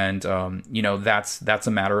 And, that's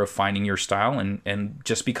a matter of finding your style and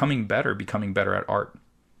just becoming better at art.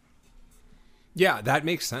 Yeah, that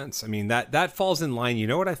makes sense. I mean, that falls in line. You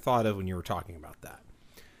know what I thought of when you were talking about that?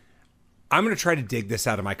 I'm going to try to dig this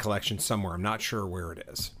out of my collection somewhere. I'm not sure where it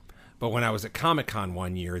is. But when I was at Comic-Con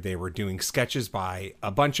one year, they were doing sketches by a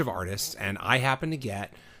bunch of artists, and I happened to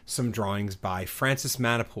get some drawings by Francis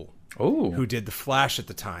Manapul, who did The Flash at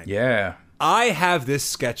the time. Yeah. I have this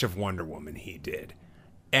sketch of Wonder Woman he did,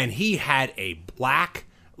 and he had a black,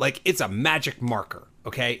 like it's a magic marker,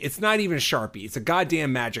 okay? It's not even a Sharpie. It's a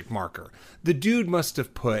goddamn magic marker. The dude must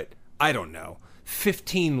have put, I don't know,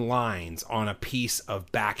 15 lines on a piece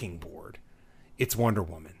of backing board. It's Wonder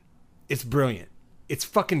Woman. It's brilliant. It's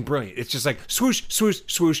fucking brilliant. It's just like swoosh, swoosh,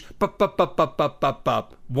 swoosh, bup, bup, bup, bup, bup, bup,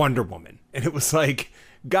 bup, Wonder Woman. And it was like,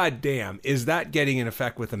 God damn, is that getting an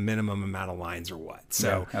effect with a minimum amount of lines or what?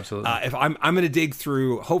 So yeah, absolutely. If I'm going to dig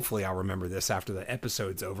through, hopefully I'll remember this after the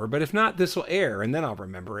episode's over. But if not, this will air and then I'll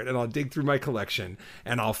remember it and I'll dig through my collection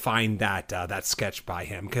and I'll find that sketch by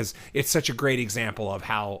him, because it's such a great example of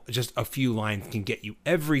how just a few lines can get you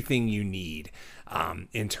everything you need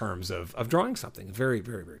in terms of drawing something. Very,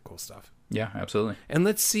 very, very cool stuff. Yeah, absolutely. And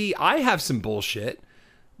let's see, I have some bullshit,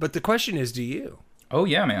 but the question is, do you? Oh,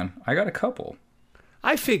 yeah, man. I got a couple.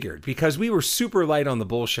 I figured, because we were super light on the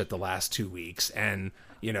bullshit the last 2 weeks, and,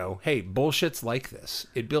 hey, bullshit's like this.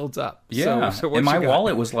 It builds up. Yeah, so and my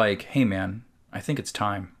wallet was like, hey, man, I think it's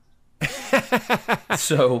time.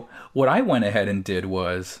 So what I went ahead and did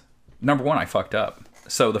was, number one, I fucked up.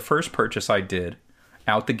 So the first purchase I did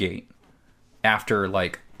out the gate, after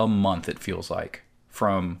like a month, it feels like,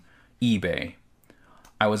 from eBay.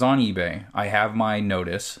 I was on eBay. I have my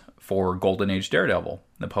notice for Golden Age Daredevil,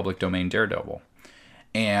 the public domain Daredevil.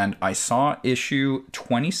 And I saw issue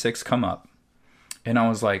 26 come up. And I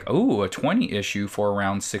was like, oh, a 20 issue for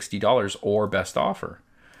around $60 or best offer.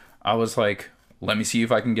 I was like, let me see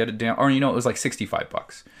if I can get it down. Or, it was like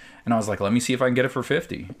 $65. And I was like, let me see if I can get it for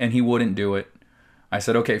 50. And he wouldn't do it. I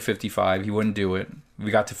said, okay, 55. He wouldn't do it. We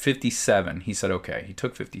got to 57. He said, okay. He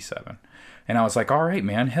took 57. And I was like, all right,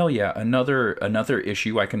 man, hell yeah. Another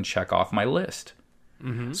issue I can check off my list.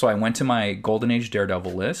 Mm-hmm. So I went to my Golden Age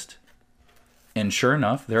Daredevil list. And sure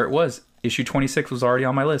enough, there it was. Issue 26 was already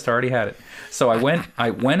on my list. I already had it. So I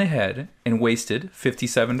went ahead and wasted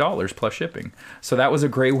 $57 plus shipping. So that was a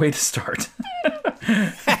great way to start.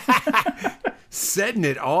 Setting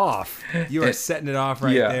it off. You are setting it off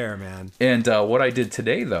right there, man. And what I did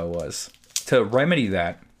today, though, was to remedy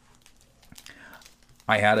that,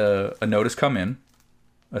 I had a notice come in,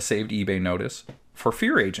 a saved eBay notice for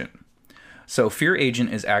Fear Agent. So Fear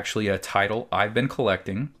Agent is actually a title I've been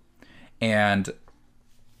collecting, and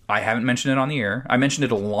I haven't mentioned it on the air. I mentioned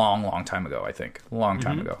it a long time ago, I think. A long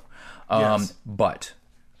time ago. Yes. But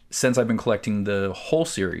since I've been collecting the whole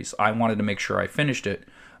series, I wanted to make sure I finished it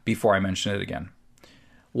before I mention it again.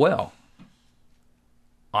 Well,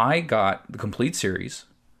 I got the complete series,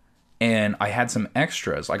 and I had some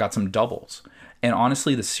extras. I got some doubles. And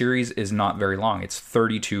honestly, the series is not very long. It's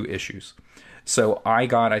 32 issues. So I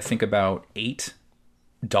got, I think, about 8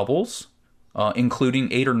 doubles,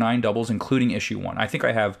 including 8 or 9 doubles, including issue 1. I think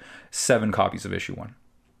I have 7 copies of issue 1.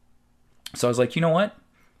 So I was like, you know what?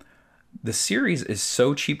 The series is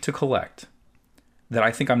so cheap to collect that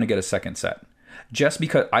I think I'm going to get a second set. Just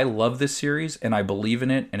because I love this series and I believe in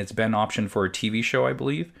it, and it's been optioned for a TV show, I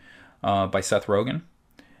believe, by Seth Rogen.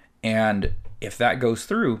 And if that goes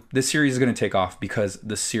through, this series is going to take off because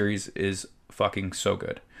the series is fucking so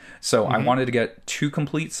good. So I wanted to get 2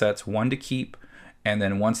 complete sets, 1 to keep, and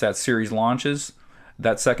then once that series launches,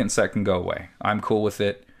 that second set can go away. I'm cool with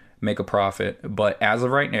it, make a profit. But as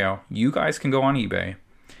of right now, you guys can go on eBay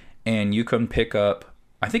and you can pick up,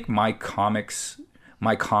 I think my comic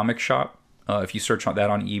shop, if you search that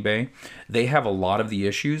on eBay, they have a lot of the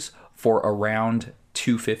issues for around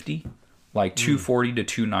 $250, like $240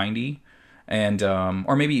 to $290. And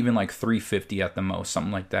or maybe even like $350 at the most,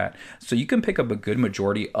 something like that. So you can pick up a good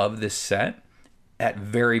majority of this set at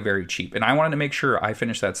very, very cheap. And I wanted to make sure I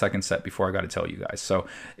finished that second set before I got to tell you guys. So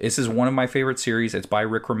this is one of my favorite series. It's by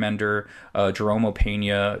Rick Remender, Jerome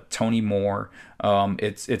Opeña, Tony Moore.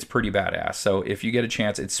 It's pretty badass. So if you get a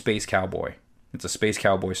chance, it's Space Cowboy. It's a Space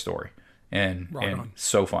Cowboy story. And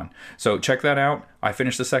so fun. So check that out. I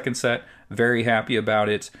finished the second set. Very happy about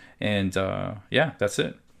it. And yeah, that's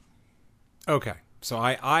it. Okay, so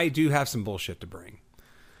I do have some bullshit to bring.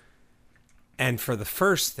 And for the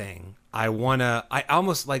first thing, I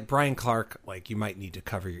almost like Brian Clark, like you might need to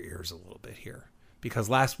cover your ears a little bit here. Because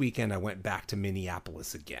last weekend I went back to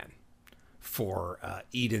Minneapolis again for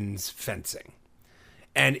Eden's fencing.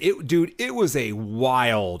 And it was a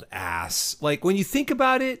wild ass, like when you think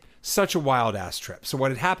about it, such a wild ass trip. So what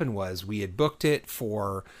had happened was we had booked it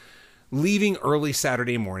for leaving early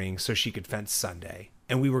Saturday morning so she could fence Sunday.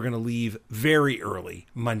 And we were going to leave very early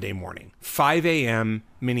Monday morning, 5 a.m.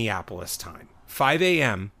 Minneapolis time. 5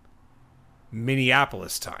 a.m.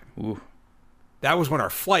 Minneapolis time. Ooh. That was when our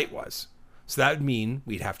flight was. So that would mean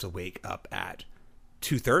we'd have to wake up at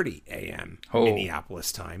 2:30 a.m.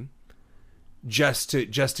 Minneapolis time just to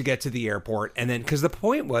get to the airport. And then, because the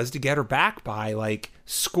point was to get her back by like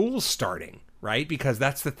school starting, right? Because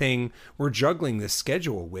that's the thing we're juggling this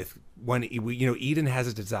schedule with. When Eden has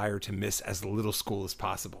a desire to miss as little school as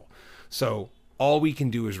possible. So all we can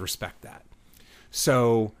do is respect that.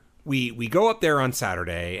 So we go up there on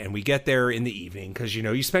Saturday and we get there in the evening because,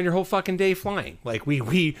 you spend your whole fucking day flying. Like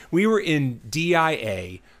we were in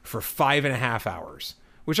DIA for 5.5 hours,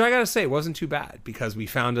 which I got to say wasn't too bad because we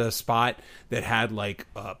found a spot that had like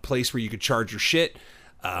a place where you could charge your shit.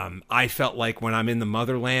 I felt like when I'm in the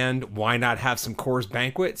motherland, why not have some Coors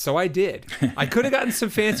Banquet? So I did. I could have gotten some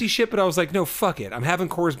fancy shit, but I was like, no, fuck it. I'm having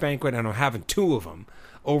Coors Banquet and I'm having 2 of them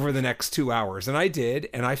over the next 2 hours. And I did,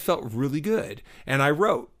 and I felt really good. And I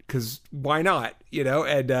wrote, because why not?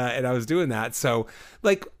 And I was doing that. So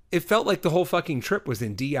like, it felt like the whole fucking trip was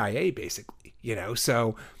in DIA basically,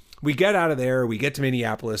 So we get out of there, we get to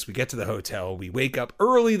Minneapolis, we get to the hotel, we wake up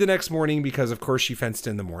early the next morning because of course she fenced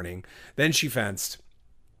in the morning. Then she fenced.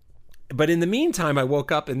 But in the meantime, I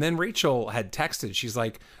woke up and then Rachel had texted. She's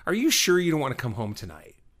like, are you sure you don't want to come home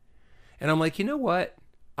tonight? And I'm like, you know what?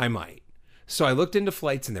 I might. So I looked into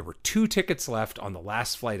flights and there were 2 tickets left on the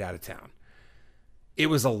last flight out of town. It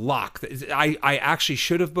was a lock. I actually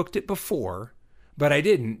should have booked it before, but I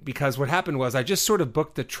didn't because what happened was I just sort of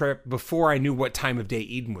booked the trip before I knew what time of day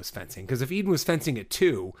Eden was fencing. Because if Eden was fencing at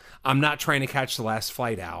 2, I'm not trying to catch the last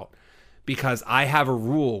flight out because I have a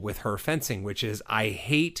rule with her fencing, which is I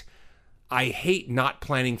hate not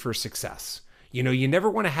planning for success. You never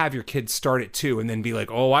want to have your kids start at 2 and then be like,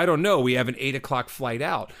 oh, I don't know, we have an 8 o'clock flight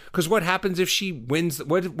out. Because what happens if she wins?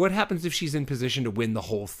 What happens if she's in position to win the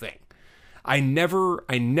whole thing? I never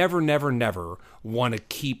want to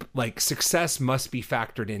keep, like, success must be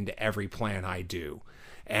factored into every plan I do.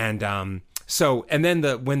 And So, and then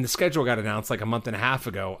when the schedule got announced like a month and a half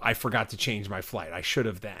ago, I forgot to change my flight. I should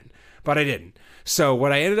have then, but I didn't. So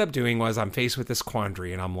what I ended up doing was I'm faced with this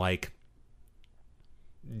quandary, and I'm like,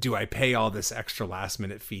 do I pay all this extra last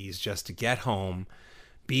minute fees just to get home,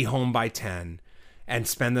 be home by 10, and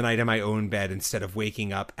spend the night in my own bed instead of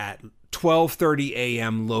waking up at 12:30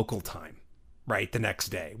 a.m. local time, right, the next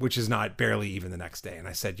day, which is not barely even the next day. And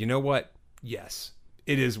I said, you know what? Yes,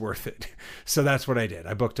 it is worth it. So that's what I did.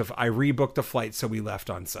 I rebooked a flight, so we left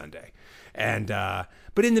on Sunday. And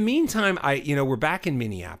but in the meantime, we're back in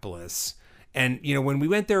Minneapolis. And, when we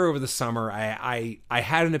went there over the summer, I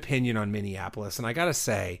had an opinion on Minneapolis. And I got to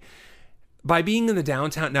say, by being in the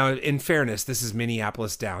downtown, now, in fairness, this is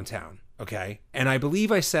Minneapolis downtown, okay? And I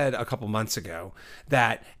believe I said a couple months ago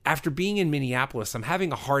that after being in Minneapolis, I'm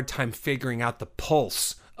having a hard time figuring out the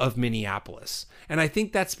pulse of Minneapolis. And I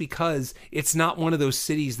think that's because it's not one of those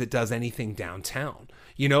cities that does anything downtown.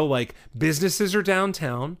 Like businesses are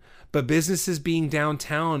downtown, but businesses being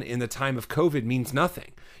downtown in the time of COVID means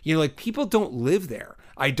nothing. Like people don't live there.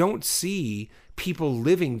 I don't see people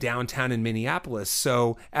living downtown in Minneapolis.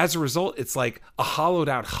 So as a result, it's like a hollowed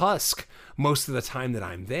out husk most of the time that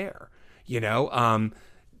I'm there.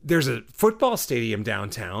 There's a football stadium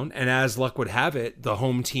downtown, and as luck would have it, the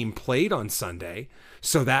home team played on Sunday.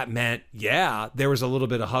 So that meant, there was a little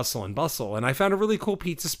bit of hustle and bustle. And I found a really cool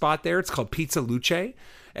pizza spot there. It's called Pizza Luce.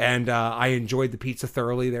 And I enjoyed the pizza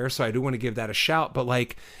thoroughly there, so I do want to give that a shout.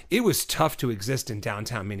 But, it was tough to exist in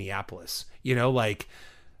downtown Minneapolis.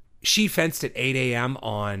 She fenced at 8 a.m.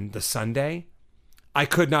 on the Sunday. I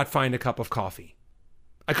could not find a cup of coffee.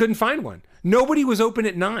 I couldn't find one. Nobody was open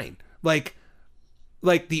at 9.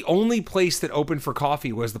 Like the only place that opened for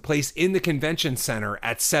coffee was the place in the convention center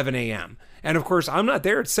at 7 a.m. And of course, I'm not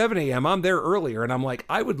there at 7 a.m. I'm there earlier. And I'm like,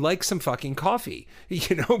 I would like some fucking coffee,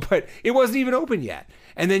 but it wasn't even open yet.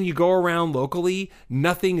 And then you go around locally,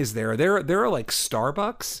 nothing is there. There are like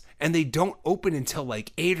Starbucks, and they don't open until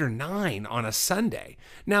like 8 or 9 on a Sunday.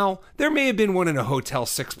 Now, there may have been one in a hotel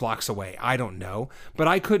 6 blocks away. I don't know. But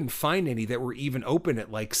I couldn't find any that were even open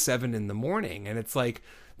at like 7 in the morning. And it's like,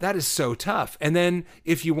 that is so tough. And then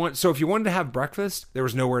if you wanted to have breakfast, there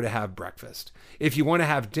was nowhere to have breakfast. If you want to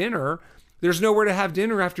have dinner, there's nowhere to have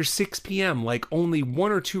dinner after 6 p.m. Like only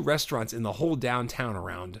 1 or 2 restaurants in the whole downtown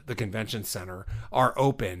around the convention center are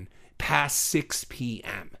open past 6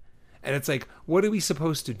 p.m. And it's like, what are we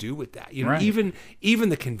supposed to do with that? Right. Even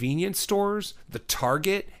the convenience stores, the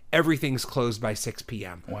Target, everything's closed by 6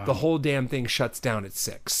 p.m. Wow. The whole damn thing shuts down at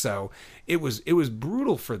 6. So it was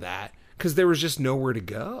brutal for that because there was just nowhere to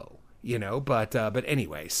go. But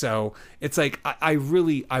anyway, so it's like I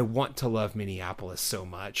want to love Minneapolis so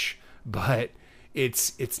much, but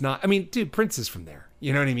it's not. I mean, dude, Prince is from there.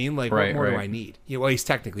 You know what I mean? Like, what more do I need? Well, he's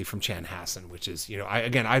technically from Chanhassen, which is,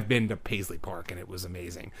 I've been to Paisley Park and it was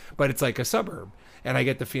amazing, but it's like a suburb, and I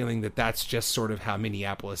get the feeling that that's just sort of how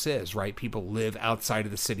Minneapolis is, right? People live outside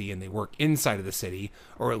of the city and they work inside of the city,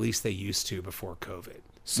 or at least they used to before COVID.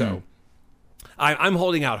 So. I'm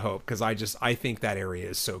holding out hope because I think that area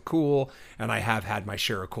is so cool, and I have had my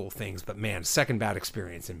share of cool things. But man, second bad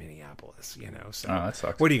experience in Minneapolis, So that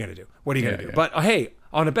sucks. What are you gonna do? What are you gonna do? But hey,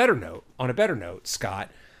 on a better note,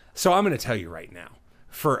 Scott. So I'm gonna tell you right now,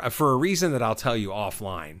 for a reason that I'll tell you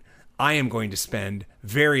offline, I am going to spend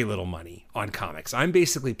very little money on comics. I'm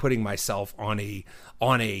basically putting myself on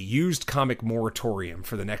a used comic moratorium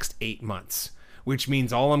for the next 8 months. Which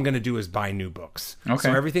means all I'm going to do is buy new books. Okay.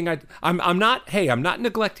 So everything I'm not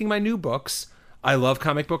neglecting my new books. I love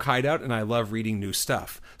Comic Book Hideout and I love reading new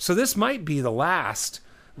stuff. So this might be the last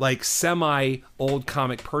like semi old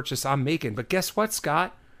comic purchase I'm making. But guess what,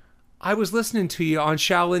 Scott? I was listening to you on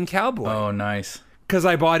Shaolin Cowboy. Oh, nice. Because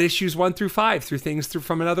I bought issues 1 through 5 through Things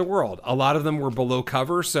from Another World. A lot of them were below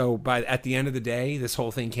cover, so at the end of the day, this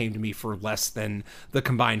whole thing came to me for less than the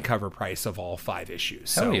combined cover price of all 5 issues.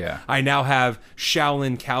 So yeah. I now have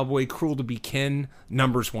Shaolin Cowboy, Cruel to Be Kin,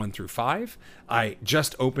 numbers 1 through 5. I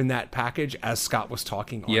just opened that package as Scott was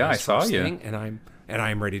talking on I saw you. Thing, and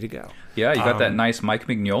I'm ready to go. Yeah, you got that nice Mike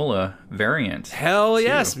Mignola variant. Hell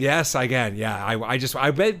yes. Too. Yes, again. Yeah,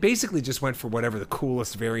 I basically just went for whatever the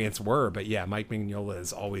coolest variants were. But yeah, Mike Mignola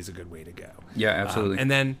is always a good way to go. Yeah, absolutely. And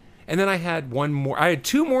then I had one more. I had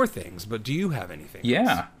 2 more things, but do you have anything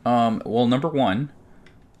else? Well, number 1,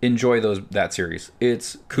 enjoy that series.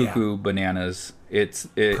 It's cuckoo bananas. It's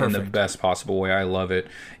in the best possible way. I love it.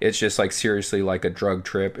 It's just like seriously like a drug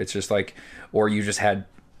trip. It's just like, or you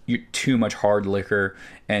too much hard liquor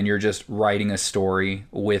and you're just writing a story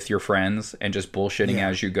with your friends and just bullshitting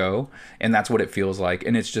as you go, and that's what it feels like,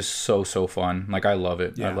 and it's just so fun. Like, I love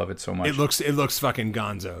it. I love it so much. It looks fucking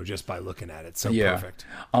gonzo just by looking at it. So perfect.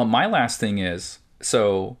 My last thing is,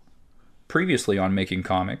 so previously on Making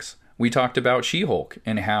Comics, we talked about She-Hulk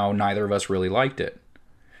and how neither of us really liked it.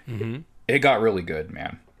 It got really good,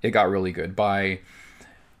 man. It got really good.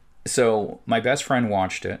 So my best friend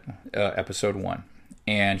watched it, episode 1,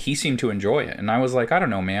 and he seemed to enjoy it. And I was like, I don't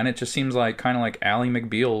know, man. It just seems like kind of like Ally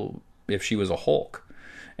McBeal if she was a Hulk.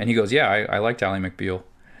 And he goes, yeah, I liked Ally McBeal.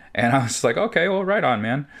 And I was like, okay, well, right on,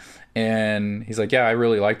 man. And he's like, yeah, I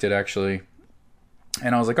really liked it, actually.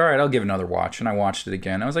 And I was like, all right, I'll give it another watch. And I watched it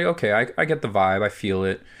again. I was like, okay, I get the vibe. I feel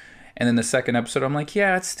it. And then the second episode, I'm like,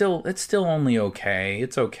 yeah, it's still only okay.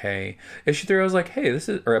 It's okay. Issue 3, I was like, hey,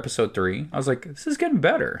 or episode 3, I was like, this is getting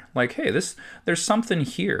better. Like, hey, there's something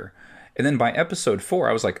here. And then by episode 4,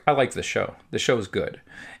 I was like, I like the show. The show is good.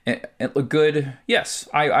 It looked good. Yes,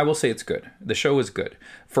 I will say it's good. The show is good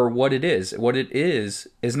for what it is. What it is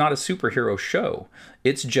not a superhero show.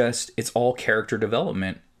 It's all character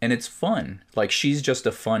development, and it's fun. Like, she's just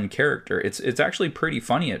a fun character. It's actually pretty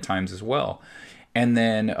funny at times as well. And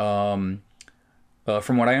then, from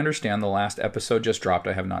what I understand, the last episode just dropped.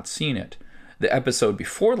 I have not seen it. The episode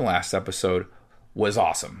before the last episode was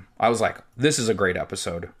awesome. I was like, this is a great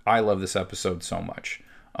episode. I love this episode so much.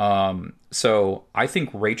 So I think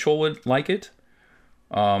Rachel would like it.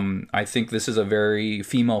 I think this is a very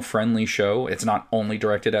female-friendly show. It's not only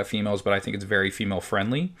directed at females, but I think it's very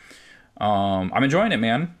female-friendly. I'm enjoying it,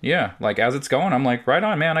 man. Yeah, like, as it's going, I'm like, right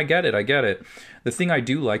on, man. I get it. The thing I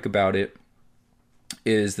do like about it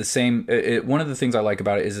is the same. One of the things I like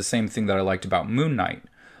about it is the same thing that I liked about Moon Knight,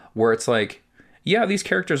 where it's like, yeah, these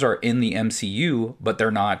characters are in the MCU, but they're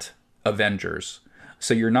not Avengers.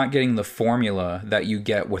 So you're not getting the formula that you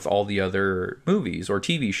get with all the other movies or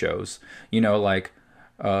TV shows, like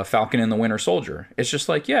Falcon and the Winter Soldier. It's just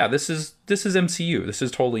like, yeah, this is MCU. This is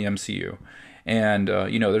totally MCU. And,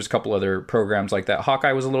 there's a couple other programs like that.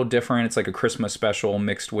 Hawkeye was a little different. It's like a Christmas special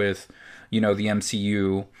mixed with, the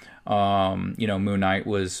MCU. Moon Knight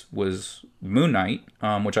was Moon Knight,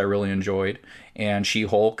 which I really enjoyed. And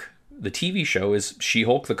She-Hulk, the TV show, is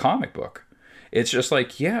She-Hulk the comic book. It's just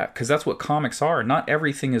like, yeah, because that's what comics are. Not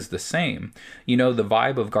everything is the same. The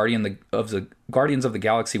vibe of Guardians of the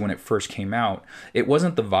Galaxy when it first came out, it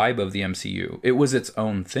wasn't the vibe of the MCU. It was its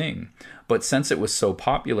own thing. But since it was so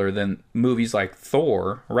popular, then movies like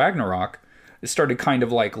Thor, Ragnarok, it started kind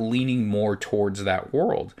of like leaning more towards that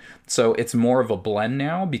world. So it's more of a blend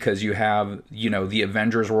now because you have, the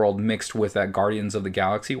Avengers world mixed with that Guardians of the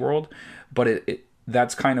Galaxy world. But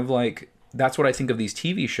that's kind of like, that's what I think of these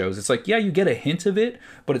TV shows. It's like, yeah, you get a hint of it,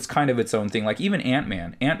 but it's kind of its own thing. Like even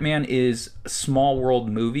Ant-Man. Ant-Man is small world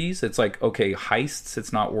movies. It's like, okay, heists.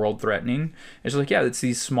 It's not world threatening. It's like, yeah, it's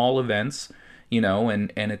these small events,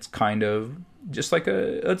 and it's kind of just like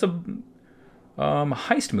it's a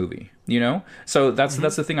heist movie, So that's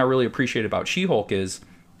the thing I really appreciate about She-Hulk is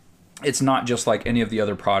it's not just like any of the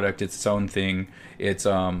other product. It's its own thing. It's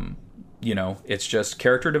it's just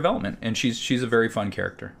character development, and she's a very fun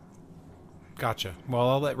character. Gotcha. Well,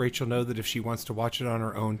 I'll let Rachel know that if she wants to watch it on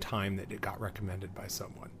her own time, that it got recommended by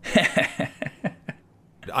someone.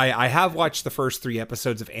 I have watched the first 3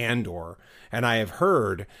 episodes of Andor, and I have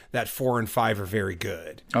heard that 4 and 5 are very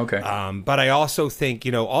good. Okay. But I also think,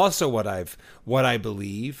 also what I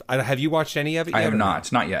believe. Have you watched any of it yet? I have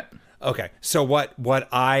not. Not yet. Okay. So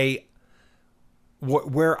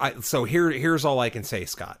here's all I can say,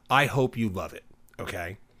 Scott. I hope you love it.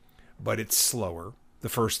 Okay. But it's slower. The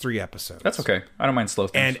first 3 episodes. That's okay. I don't mind slow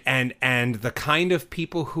things. And the kind of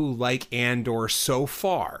people who like Andor so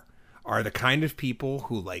far are the kind of people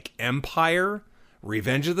who like Empire,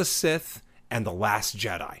 Revenge of the Sith, and The Last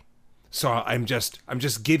Jedi. So I'm just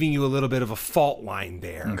giving you a little bit of a fault line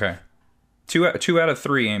there. Okay. 2 out of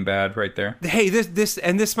 3 ain't bad right there. Hey,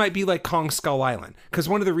 this might be like Kong Skull Island, because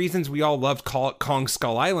one of the reasons we all loved Kong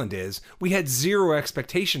Skull Island is we had zero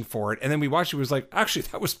expectation for it, and then we watched it. It was like, actually,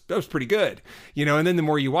 that was pretty good, And then the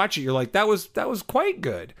more you watch it, you're like, that was quite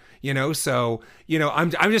good, So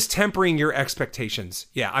I'm just tempering your expectations.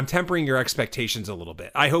 Yeah, I'm tempering your expectations a little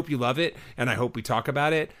bit. I hope you love it, and I hope we talk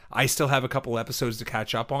about it. I still have a couple episodes to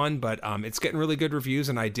catch up on, but it's getting really good reviews,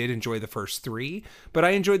 and I did enjoy the first 3. But I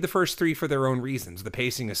enjoyed the first 3 for their own reasons. The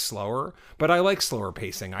pacing is slower, but I like slower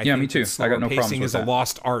pacing. I think me too. I got no problems with that. Pacing is a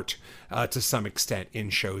lost art to some extent in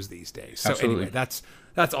shows these days. So Absolutely. Anyway,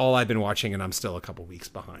 that's all I've been watching, and I'm still a couple weeks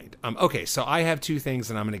behind. Okay, so I have 2 things,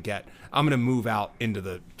 and I'm going to move out into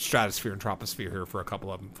the stratosphere and troposphere here for a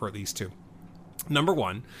couple of them, for at least 2. Number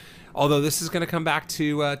one, although this is going to come back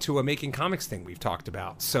to a making comics thing we've talked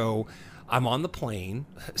about. So I'm on the plane.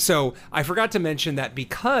 So I forgot to mention that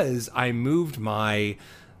because I moved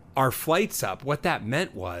our flights up, what that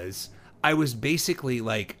meant was I was basically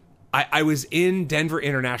like, I was in Denver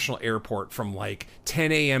International Airport from like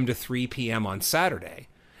 10 a.m. to 3 p.m. on Saturday.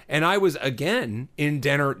 And I was again in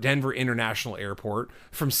Denver International Airport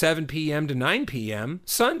from 7 p.m. to 9 p.m.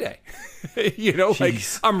 Sunday. You know,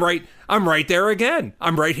 Jeez. like I'm right there again.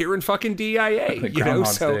 I'm right here in fucking DIA. Like you know,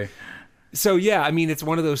 Groundhog's Day. So yeah, I mean, it's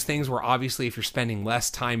one of those things where obviously if you're spending less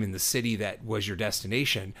time in the city that was your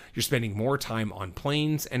destination, you're spending more time on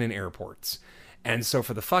planes and in airports. And so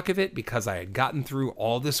for the fuck of it, because I had gotten through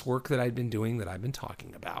all this work that I'd been doing that I've been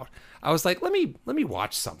talking about, I was like, let me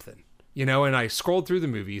watch something, you know, and I scrolled through the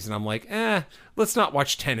movies and I'm like, let's not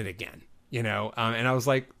watch Tenet again, you know? And I was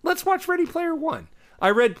like, let's watch Ready Player One. I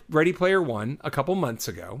read Ready Player One a couple months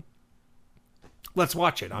ago. Let's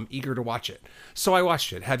watch it. I'm eager to watch it. So I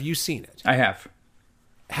watched it. Have you seen it? I have.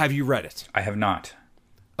 Have you read it? I have not.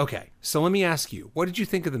 Okay. So let me ask you, what did you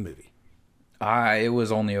think of the movie? It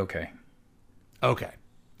was only okay. Okay.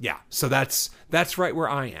 Yeah. So that's right where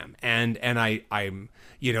I am. And I'm,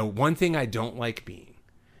 you know, one thing I don't like being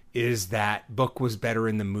is that book was better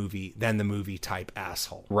in the movie than the movie type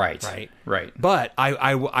asshole. Right. But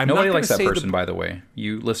I'm nobody not likes that say person, by the way.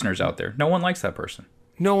 You listeners out there, no one likes that person.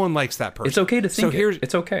 No one likes that person. It's okay to think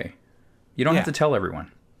it's okay. You don't Yeah. have to tell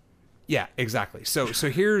everyone. Yeah, exactly. So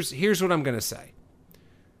here's what I'm going to say.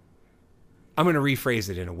 I'm going to rephrase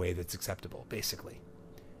it in a way that's acceptable, basically.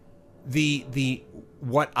 The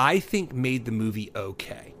what I think made the movie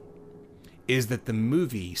okay is that the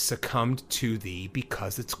movie succumbed to the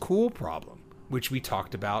because it's cool problem, which we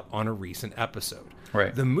talked about on a recent episode.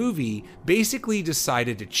 Right. The movie basically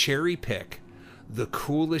decided to cherry pick the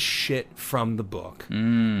coolest shit from the book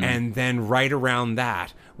and then write around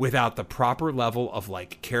that without the proper level of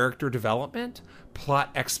like character development, plot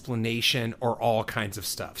explanation, or all kinds of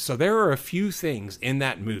stuff. So there are a few things in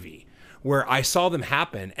that movie where I saw them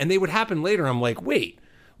happen and they would happen later. I'm like, wait,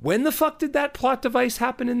 when the fuck did that plot device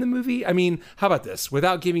happen in the movie? I mean, how about this?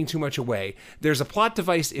 Without giving too much away, there's a plot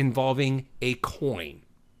device involving a coin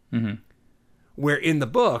where in the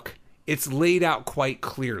book, it's laid out quite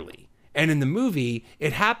clearly. And in the movie,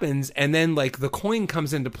 it happens, and then, like, the coin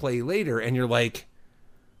comes into play later, and you're like,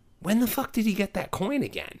 when the fuck did he get that coin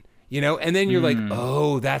again? You know? And then you're like,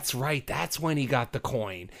 oh, that's right. That's when he got the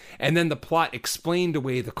coin. And then the plot explained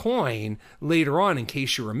away the coin later on in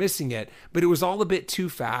case you were missing it. But it was all a bit too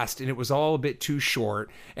fast, and it was all a bit too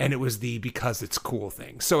short, and it was the because it's cool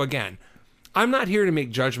thing. So again, I'm not here to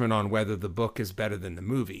make judgment on whether the book is better than the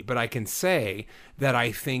movie, but I can say that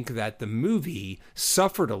I think that the movie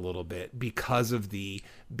suffered a little bit because of the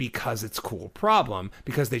because it's cool problem,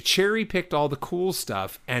 because they cherry picked all the cool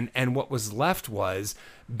stuff and what was left was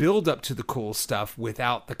build up to the cool stuff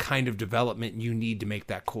without the kind of development you need to make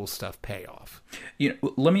that cool stuff pay off. You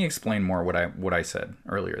know, let me explain more what I said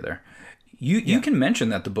earlier there. You can mention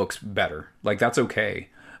that the book's better. Like, that's okay.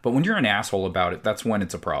 But when you're an asshole about it, that's when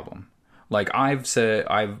it's a problem. Like I've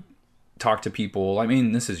talked to people, I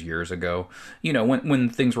mean, this is years ago, you know, when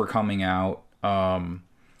things were coming out,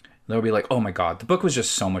 they'll be like, oh my God, the book was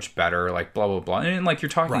just so much better, like blah, blah, blah. And like, you're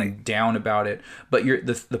talking down about it, but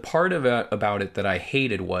the part of it about it that I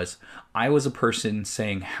hated was I was a person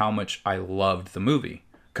saying how much I loved the movie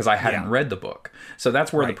because I hadn't read the book. So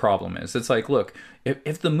that's where the problem is. It's like, look,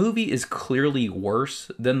 if the movie is clearly worse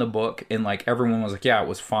than the book and like everyone was like, yeah, it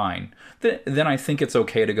was fine, then I think it's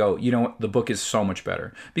okay to go, you know what, the book is so much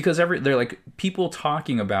better. Because they're like, people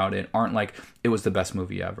talking about it aren't like, it was the best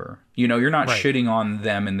movie ever. You know, you're not shitting on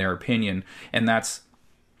them and their opinion. And that's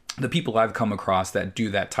the people I've come across that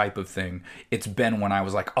do that type of thing. It's been when I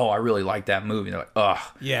was like, oh, I really like that movie. They're like, ugh,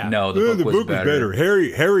 no, the book was better.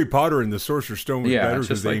 Harry Potter and the Sorcerer's Stone was better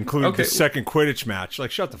because they like, include the second Quidditch match.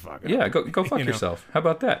 Like, shut the fuck up. Yeah, go fuck yourself. How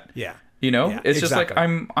about that? Yeah. You know, it's exactly. just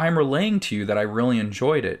like I'm relaying to you that I really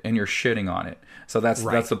enjoyed it, and you're shitting on it. So that's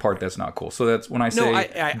the part that's not cool. So that's when I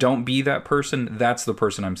say don't be that person. That's the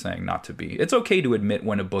person I'm saying not to be. It's okay to admit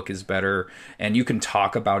when a book is better, and you can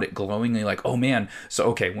talk about it glowingly, like, oh man. So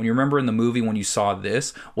okay, when you remember in the movie when you saw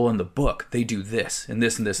this, well, in the book they do this and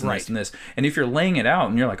this and this and this and this. And if you're laying it out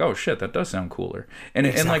and you're like, oh shit, that does sound cooler, and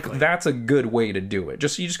like that's a good way to do it.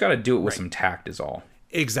 You just got to do it with some tact, is all.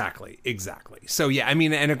 Exactly. So, yeah, I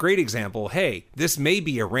mean, and a great example, hey, this may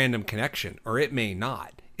be a random connection, or it may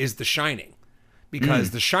not, is The Shining.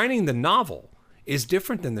 Because The Shining, the novel, is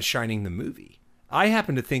different than The Shining, the movie. I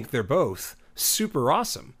happen to think they're both super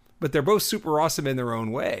awesome. but they're both super awesome in their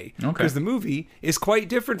own way. Because the movie is quite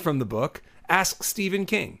different from the book. Ask Stephen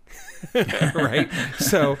King. Right?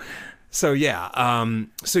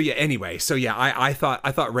 Anyway, I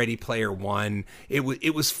thought Ready Player One,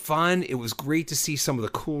 it was fun. It was great to see some of the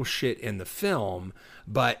cool shit in the film,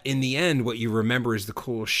 but in the end, what you remember is the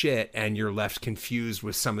cool shit, and you're left confused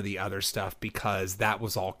with some of the other stuff because that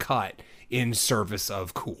was all cut in service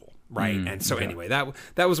of cool. Right. And so anyway,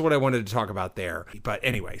 that was what I wanted to talk about there. But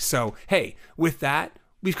anyway, so hey, with that,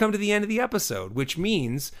 we've come to the end of the episode, which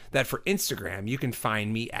means that for Instagram, you can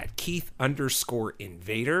find me at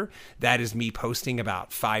Keith_Invader. That is me posting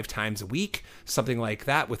about 5 times a week, something like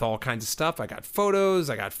that, with all kinds of stuff. I got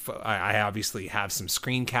photos. I obviously have some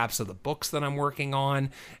screen caps of the books that I'm working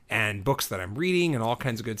on and books that I'm reading and all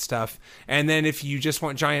kinds of good stuff. And then if you just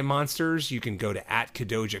want giant monsters, you can go to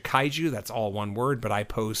 @Kadoja Kaiju. That's all one word, but I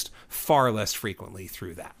post far less frequently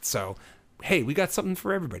through that. So, hey, we got something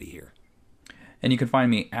for everybody here. And you can find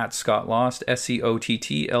me at Scott Lost,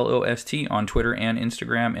 SCOTTLOST, on Twitter and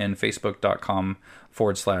Instagram, and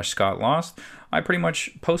Facebook.com/Scott Lost. I pretty much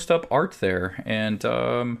post up art there, and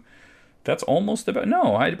that's almost about.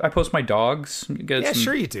 No, I post my dogs.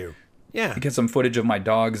 Sure you do. Yeah, get some footage of my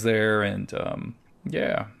dogs there, and I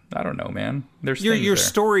don't know, man. There's your there.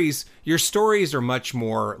 stories. Your stories are much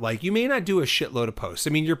more like, you may not do a shitload of posts. I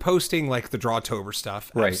mean, you're posting like the Drawtober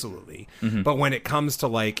stuff, right. Absolutely. Mm-hmm. But when it comes to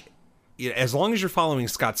like, as long as you're following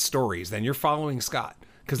Scott's stories, then you're following Scott,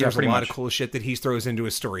 because there's a lot of cool shit that he throws into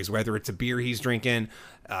his stories, whether it's a beer he's drinking,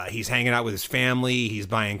 he's hanging out with his family, he's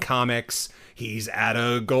buying comics, he's at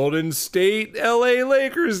a Golden State LA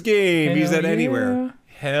Lakers game, he's at anywhere.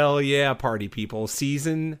 Hell yeah, party people.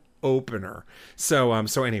 Season opener. So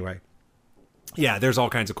anyway. Yeah, there's all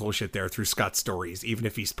kinds of cool shit there through Scott's stories, even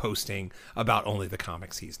if he's posting about only the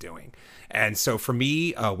comics he's doing. And so for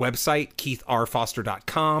me, website,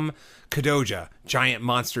 KeithRFoster.com, Kadoja, Giant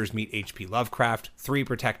Monsters Meet H.P. Lovecraft, Three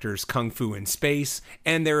Protectors, Kung Fu in Space,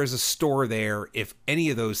 and there is a store there if any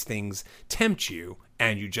of those things tempt you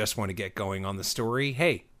and you just want to get going on the story.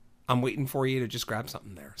 Hey, I'm waiting for you to just grab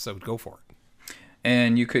something there, so go for it.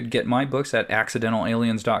 And you could get my books at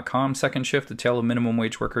accidentalaliens.com, Second Shift, The Tale of Minimum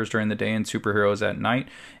Wage Workers During the Day and Superheroes at Night,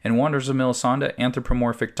 and Wonders of Melisande,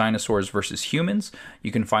 Anthropomorphic Dinosaurs versus Humans.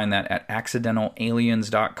 You can find that at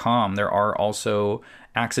accidentalaliens.com. There are also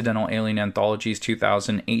Accidental Alien Anthologies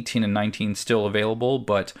 2018 and 19 still available,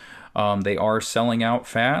 but they are selling out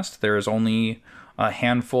fast. There is only a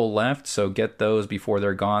handful left, so get those before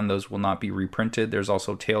they're gone. Those will not be reprinted. There's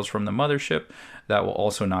also Tales from the Mothership that will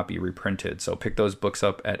also not be reprinted. So pick those books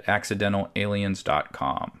up at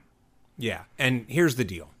accidentalaliens.com. Yeah, and here's the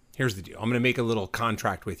deal. I'm going to make a little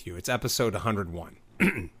contract with you. It's episode 101.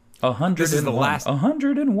 101. This is the last.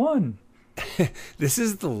 101. This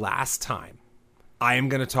is the last time I am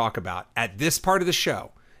going to talk about, at this part of the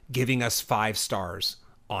show, giving us 5 stars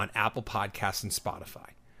on Apple Podcasts and Spotify.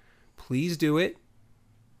 Please do it.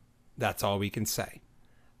 That's all we can say.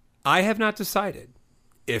 I have not decided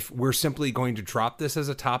if we're simply going to drop this as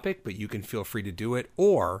a topic, but you can feel free to do it,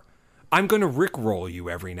 or I'm going to rickroll you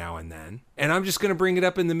every now and then, and I'm just going to bring it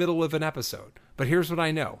up in the middle of an episode. But here's what I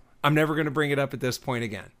know. I'm never going to bring it up at this point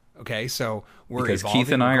again. Okay, so we're because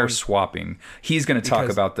Keith and I are swapping. He's going to talk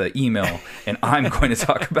about the email, and I'm going to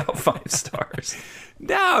talk about 5 stars.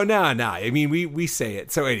 No. I mean, we say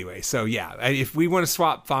it. So anyway, so yeah, if we want to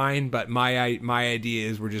swap, fine. But my idea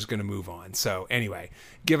is we're just going to move on. So anyway,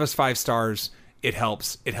 give us 5 stars. It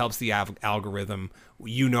helps. It helps the algorithm.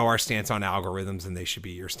 You know our stance on algorithms, and they should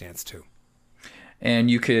be your stance too.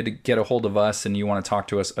 And you could get a hold of us and you want to talk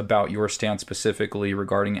to us about your stance specifically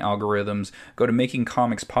regarding algorithms, go to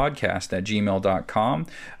makingcomicspodcast@gmail.com.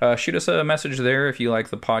 Shoot us a message there if you like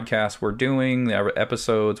the podcast we're doing, the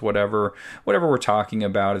episodes, whatever we're talking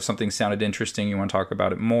about. If something sounded interesting, you want to talk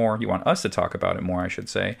about it more. You want us to talk about it more, I should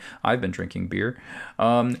say. I've been drinking beer.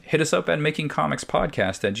 Hit us up at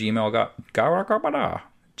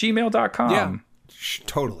makingcomicspodcast@gmail.com. Yeah,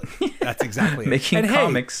 totally. That's exactly it. Making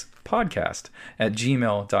Comics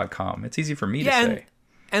podcast@gmail.com. It's easy for me to say.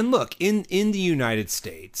 And look, in the United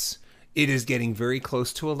States, it is getting very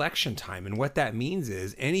close to election time. And what that means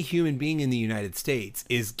is any human being in the United States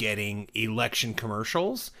is getting election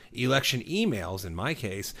commercials, election emails in my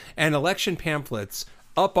case, and election pamphlets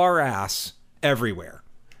up our ass everywhere.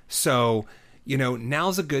 So,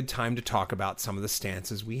 now's a good time to talk about some of the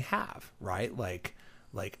stances we have, right? Like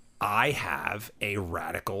I have a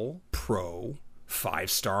radical pro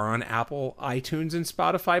 5-star on Apple, iTunes, and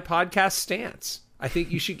Spotify podcast stance. I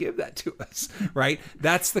think you should give that to us, right?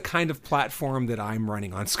 That's the kind of platform that I'm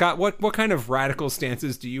running on. Scott, what kind of radical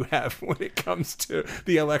stances do you have when it comes to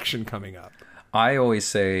the election coming up? I always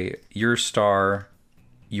say your star,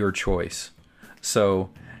 your choice. So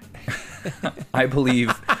I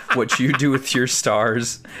believe what you do with your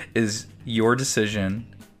stars is your decision,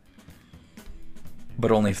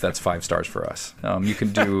 but only if that's 5 stars for us. You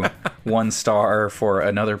can do 1 star for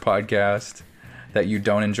another podcast that you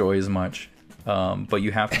don't enjoy as much, but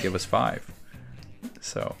you have to give us 5.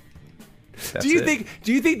 So do you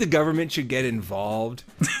think the government should get involved?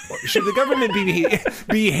 Or should the government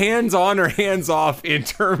be hands on or hands off in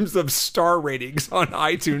terms of star ratings on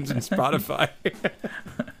iTunes and Spotify?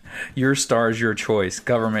 Your stars, your choice.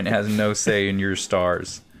 Government has no say in your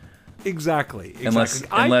stars. Exactly.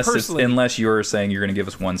 Unless you're saying you're going to give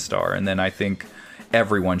us 1 star, and then I think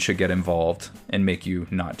everyone should get involved and make you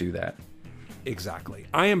not do that. Exactly.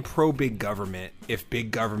 I am pro big government if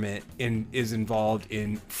big government is involved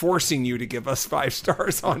in forcing you to give us 5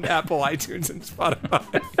 stars on Apple, iTunes, and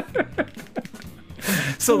Spotify.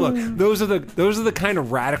 So look, those are the kind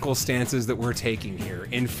of radical stances that we're taking here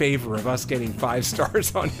in favor of us getting 5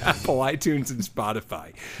 stars on Apple, iTunes, and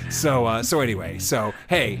Spotify. So anyway,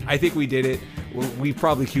 hey, I think we did it. We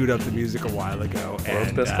probably queued up the music a while ago.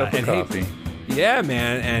 World's best cup of coffee. Yeah,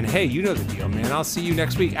 man. And hey, you know the deal, man. I'll see you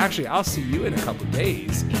next week. Actually, I'll see you in a couple of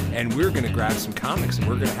days, and we're gonna grab some comics and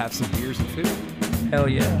we're gonna have some beers and food. Hell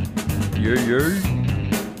yeah. Yeah.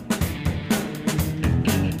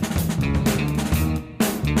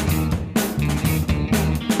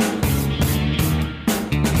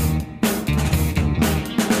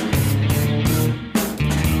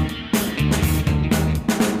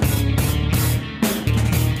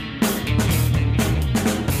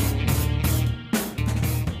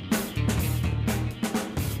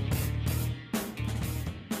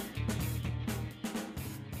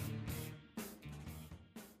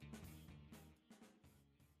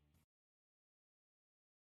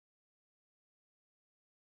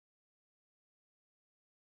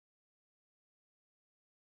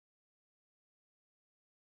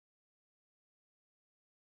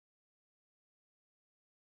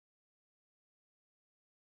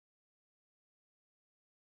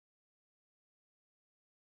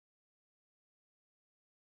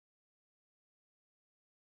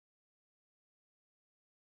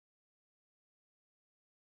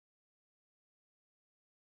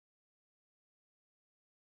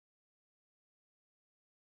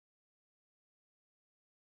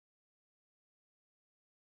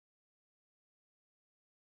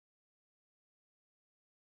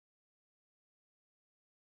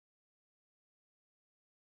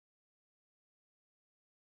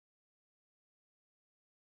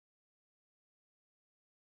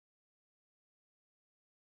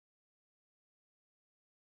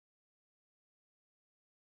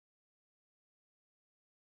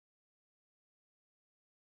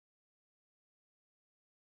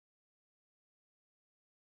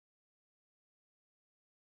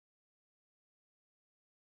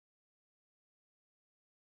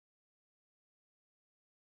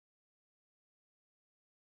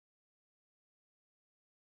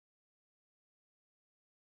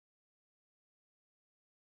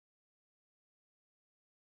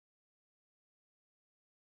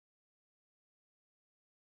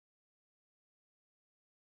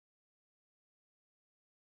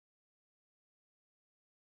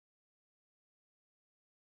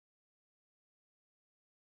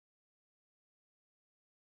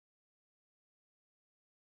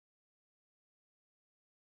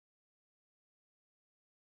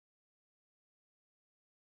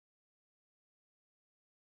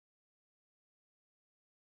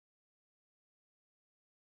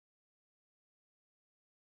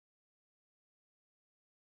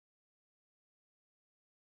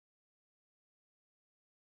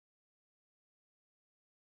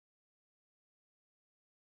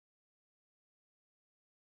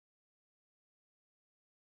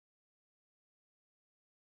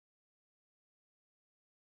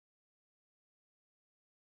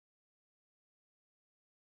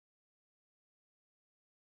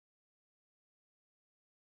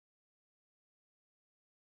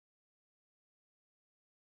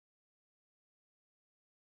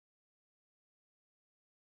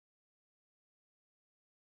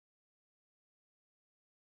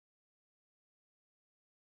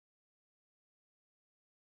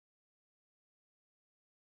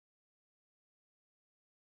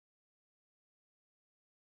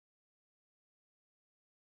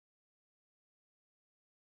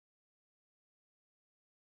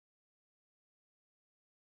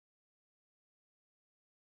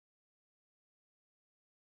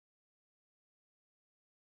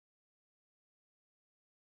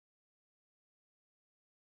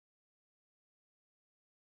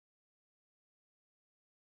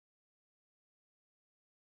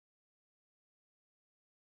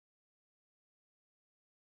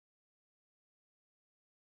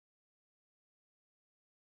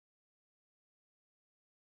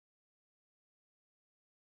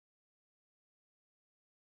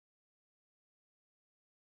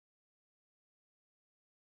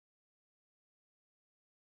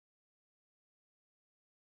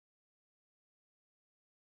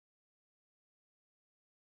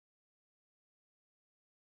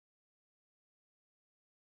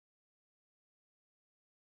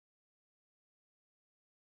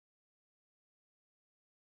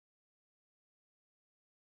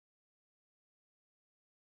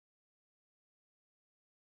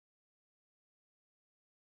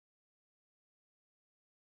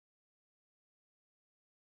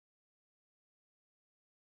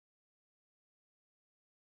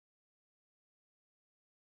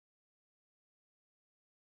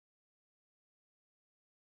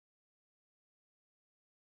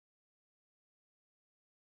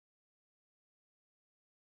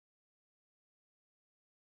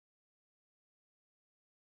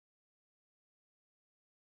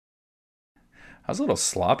 I was a little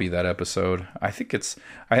sloppy that episode. I think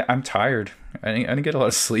I'm tired. I didn't get a lot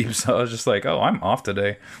of sleep, so I was just like, oh, I'm off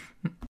today.